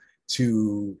individuals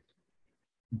to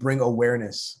bring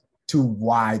awareness to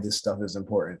why this stuff is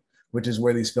important, which is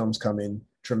where these films come in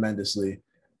tremendously.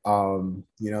 You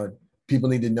know, people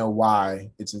need to know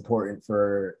why it's important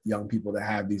for young people to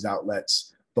have these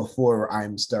outlets before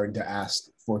I'm starting to ask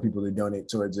for people to donate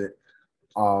towards it.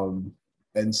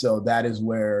 And so that is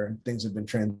where things have been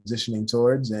transitioning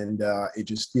towards. And it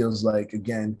just feels like,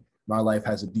 again, my life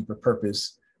has a deeper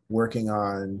purpose, working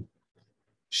on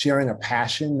sharing a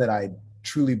passion that I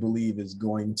truly believe is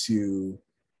going to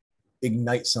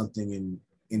ignite something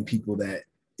in people that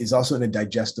is also in a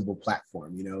digestible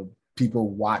platform. You know,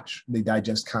 people watch, they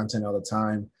digest content all the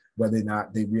time, whether or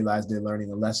not they realize they're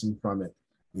learning a lesson from it,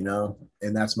 you know?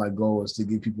 And that's my goal, is to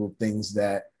give people things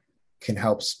that can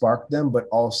help spark them, but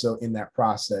also in that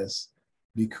process,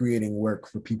 be creating work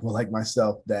for people like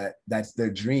myself that's their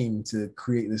dream, to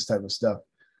create this type of stuff.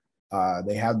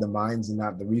 They have the minds and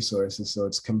not the resources. So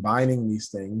it's combining these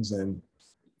things, and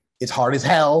it's hard as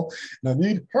hell, and I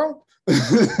need help.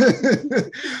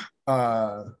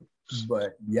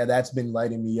 But yeah, that's been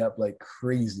lighting me up like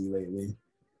crazy lately.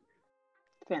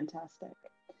 Fantastic.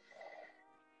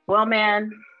 Well,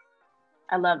 man,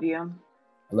 I love you.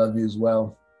 I love you as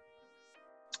well.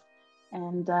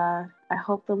 And I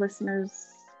hope the listeners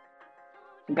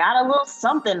got a little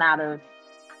something out of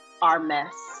our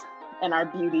mess and our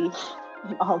beauty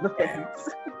and all the things.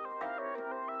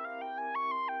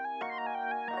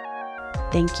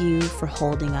 Thank you for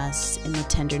holding us in the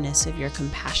tenderness of your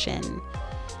compassion.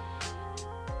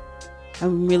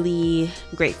 I'm really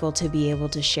grateful to be able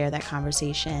to share that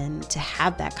conversation, to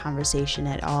have that conversation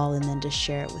at all, and then to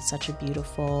share it with such a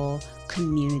beautiful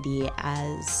community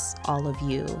as all of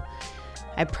you.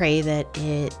 I pray that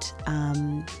it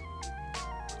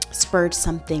spurred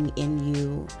something in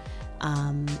you,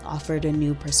 offered a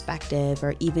new perspective,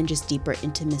 or even just deeper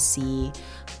intimacy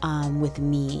with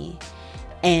me.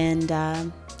 And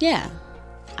yeah,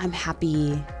 I'm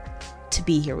happy to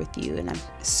be here with you. And I'm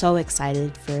so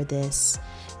excited for this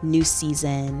new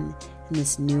season and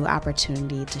this new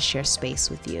opportunity to share space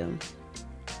with you.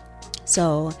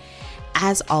 So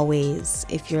as always,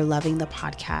 if you're loving the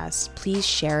podcast, please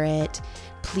share it.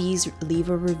 Please leave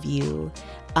a review.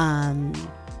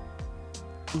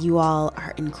 You all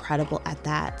are incredible at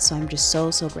that. So I'm just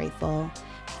so grateful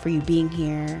for you being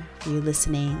here, for you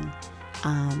listening,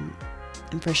 and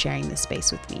for sharing this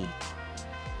space with me.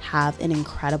 Have an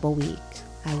incredible week.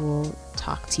 I will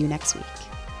talk to you next week.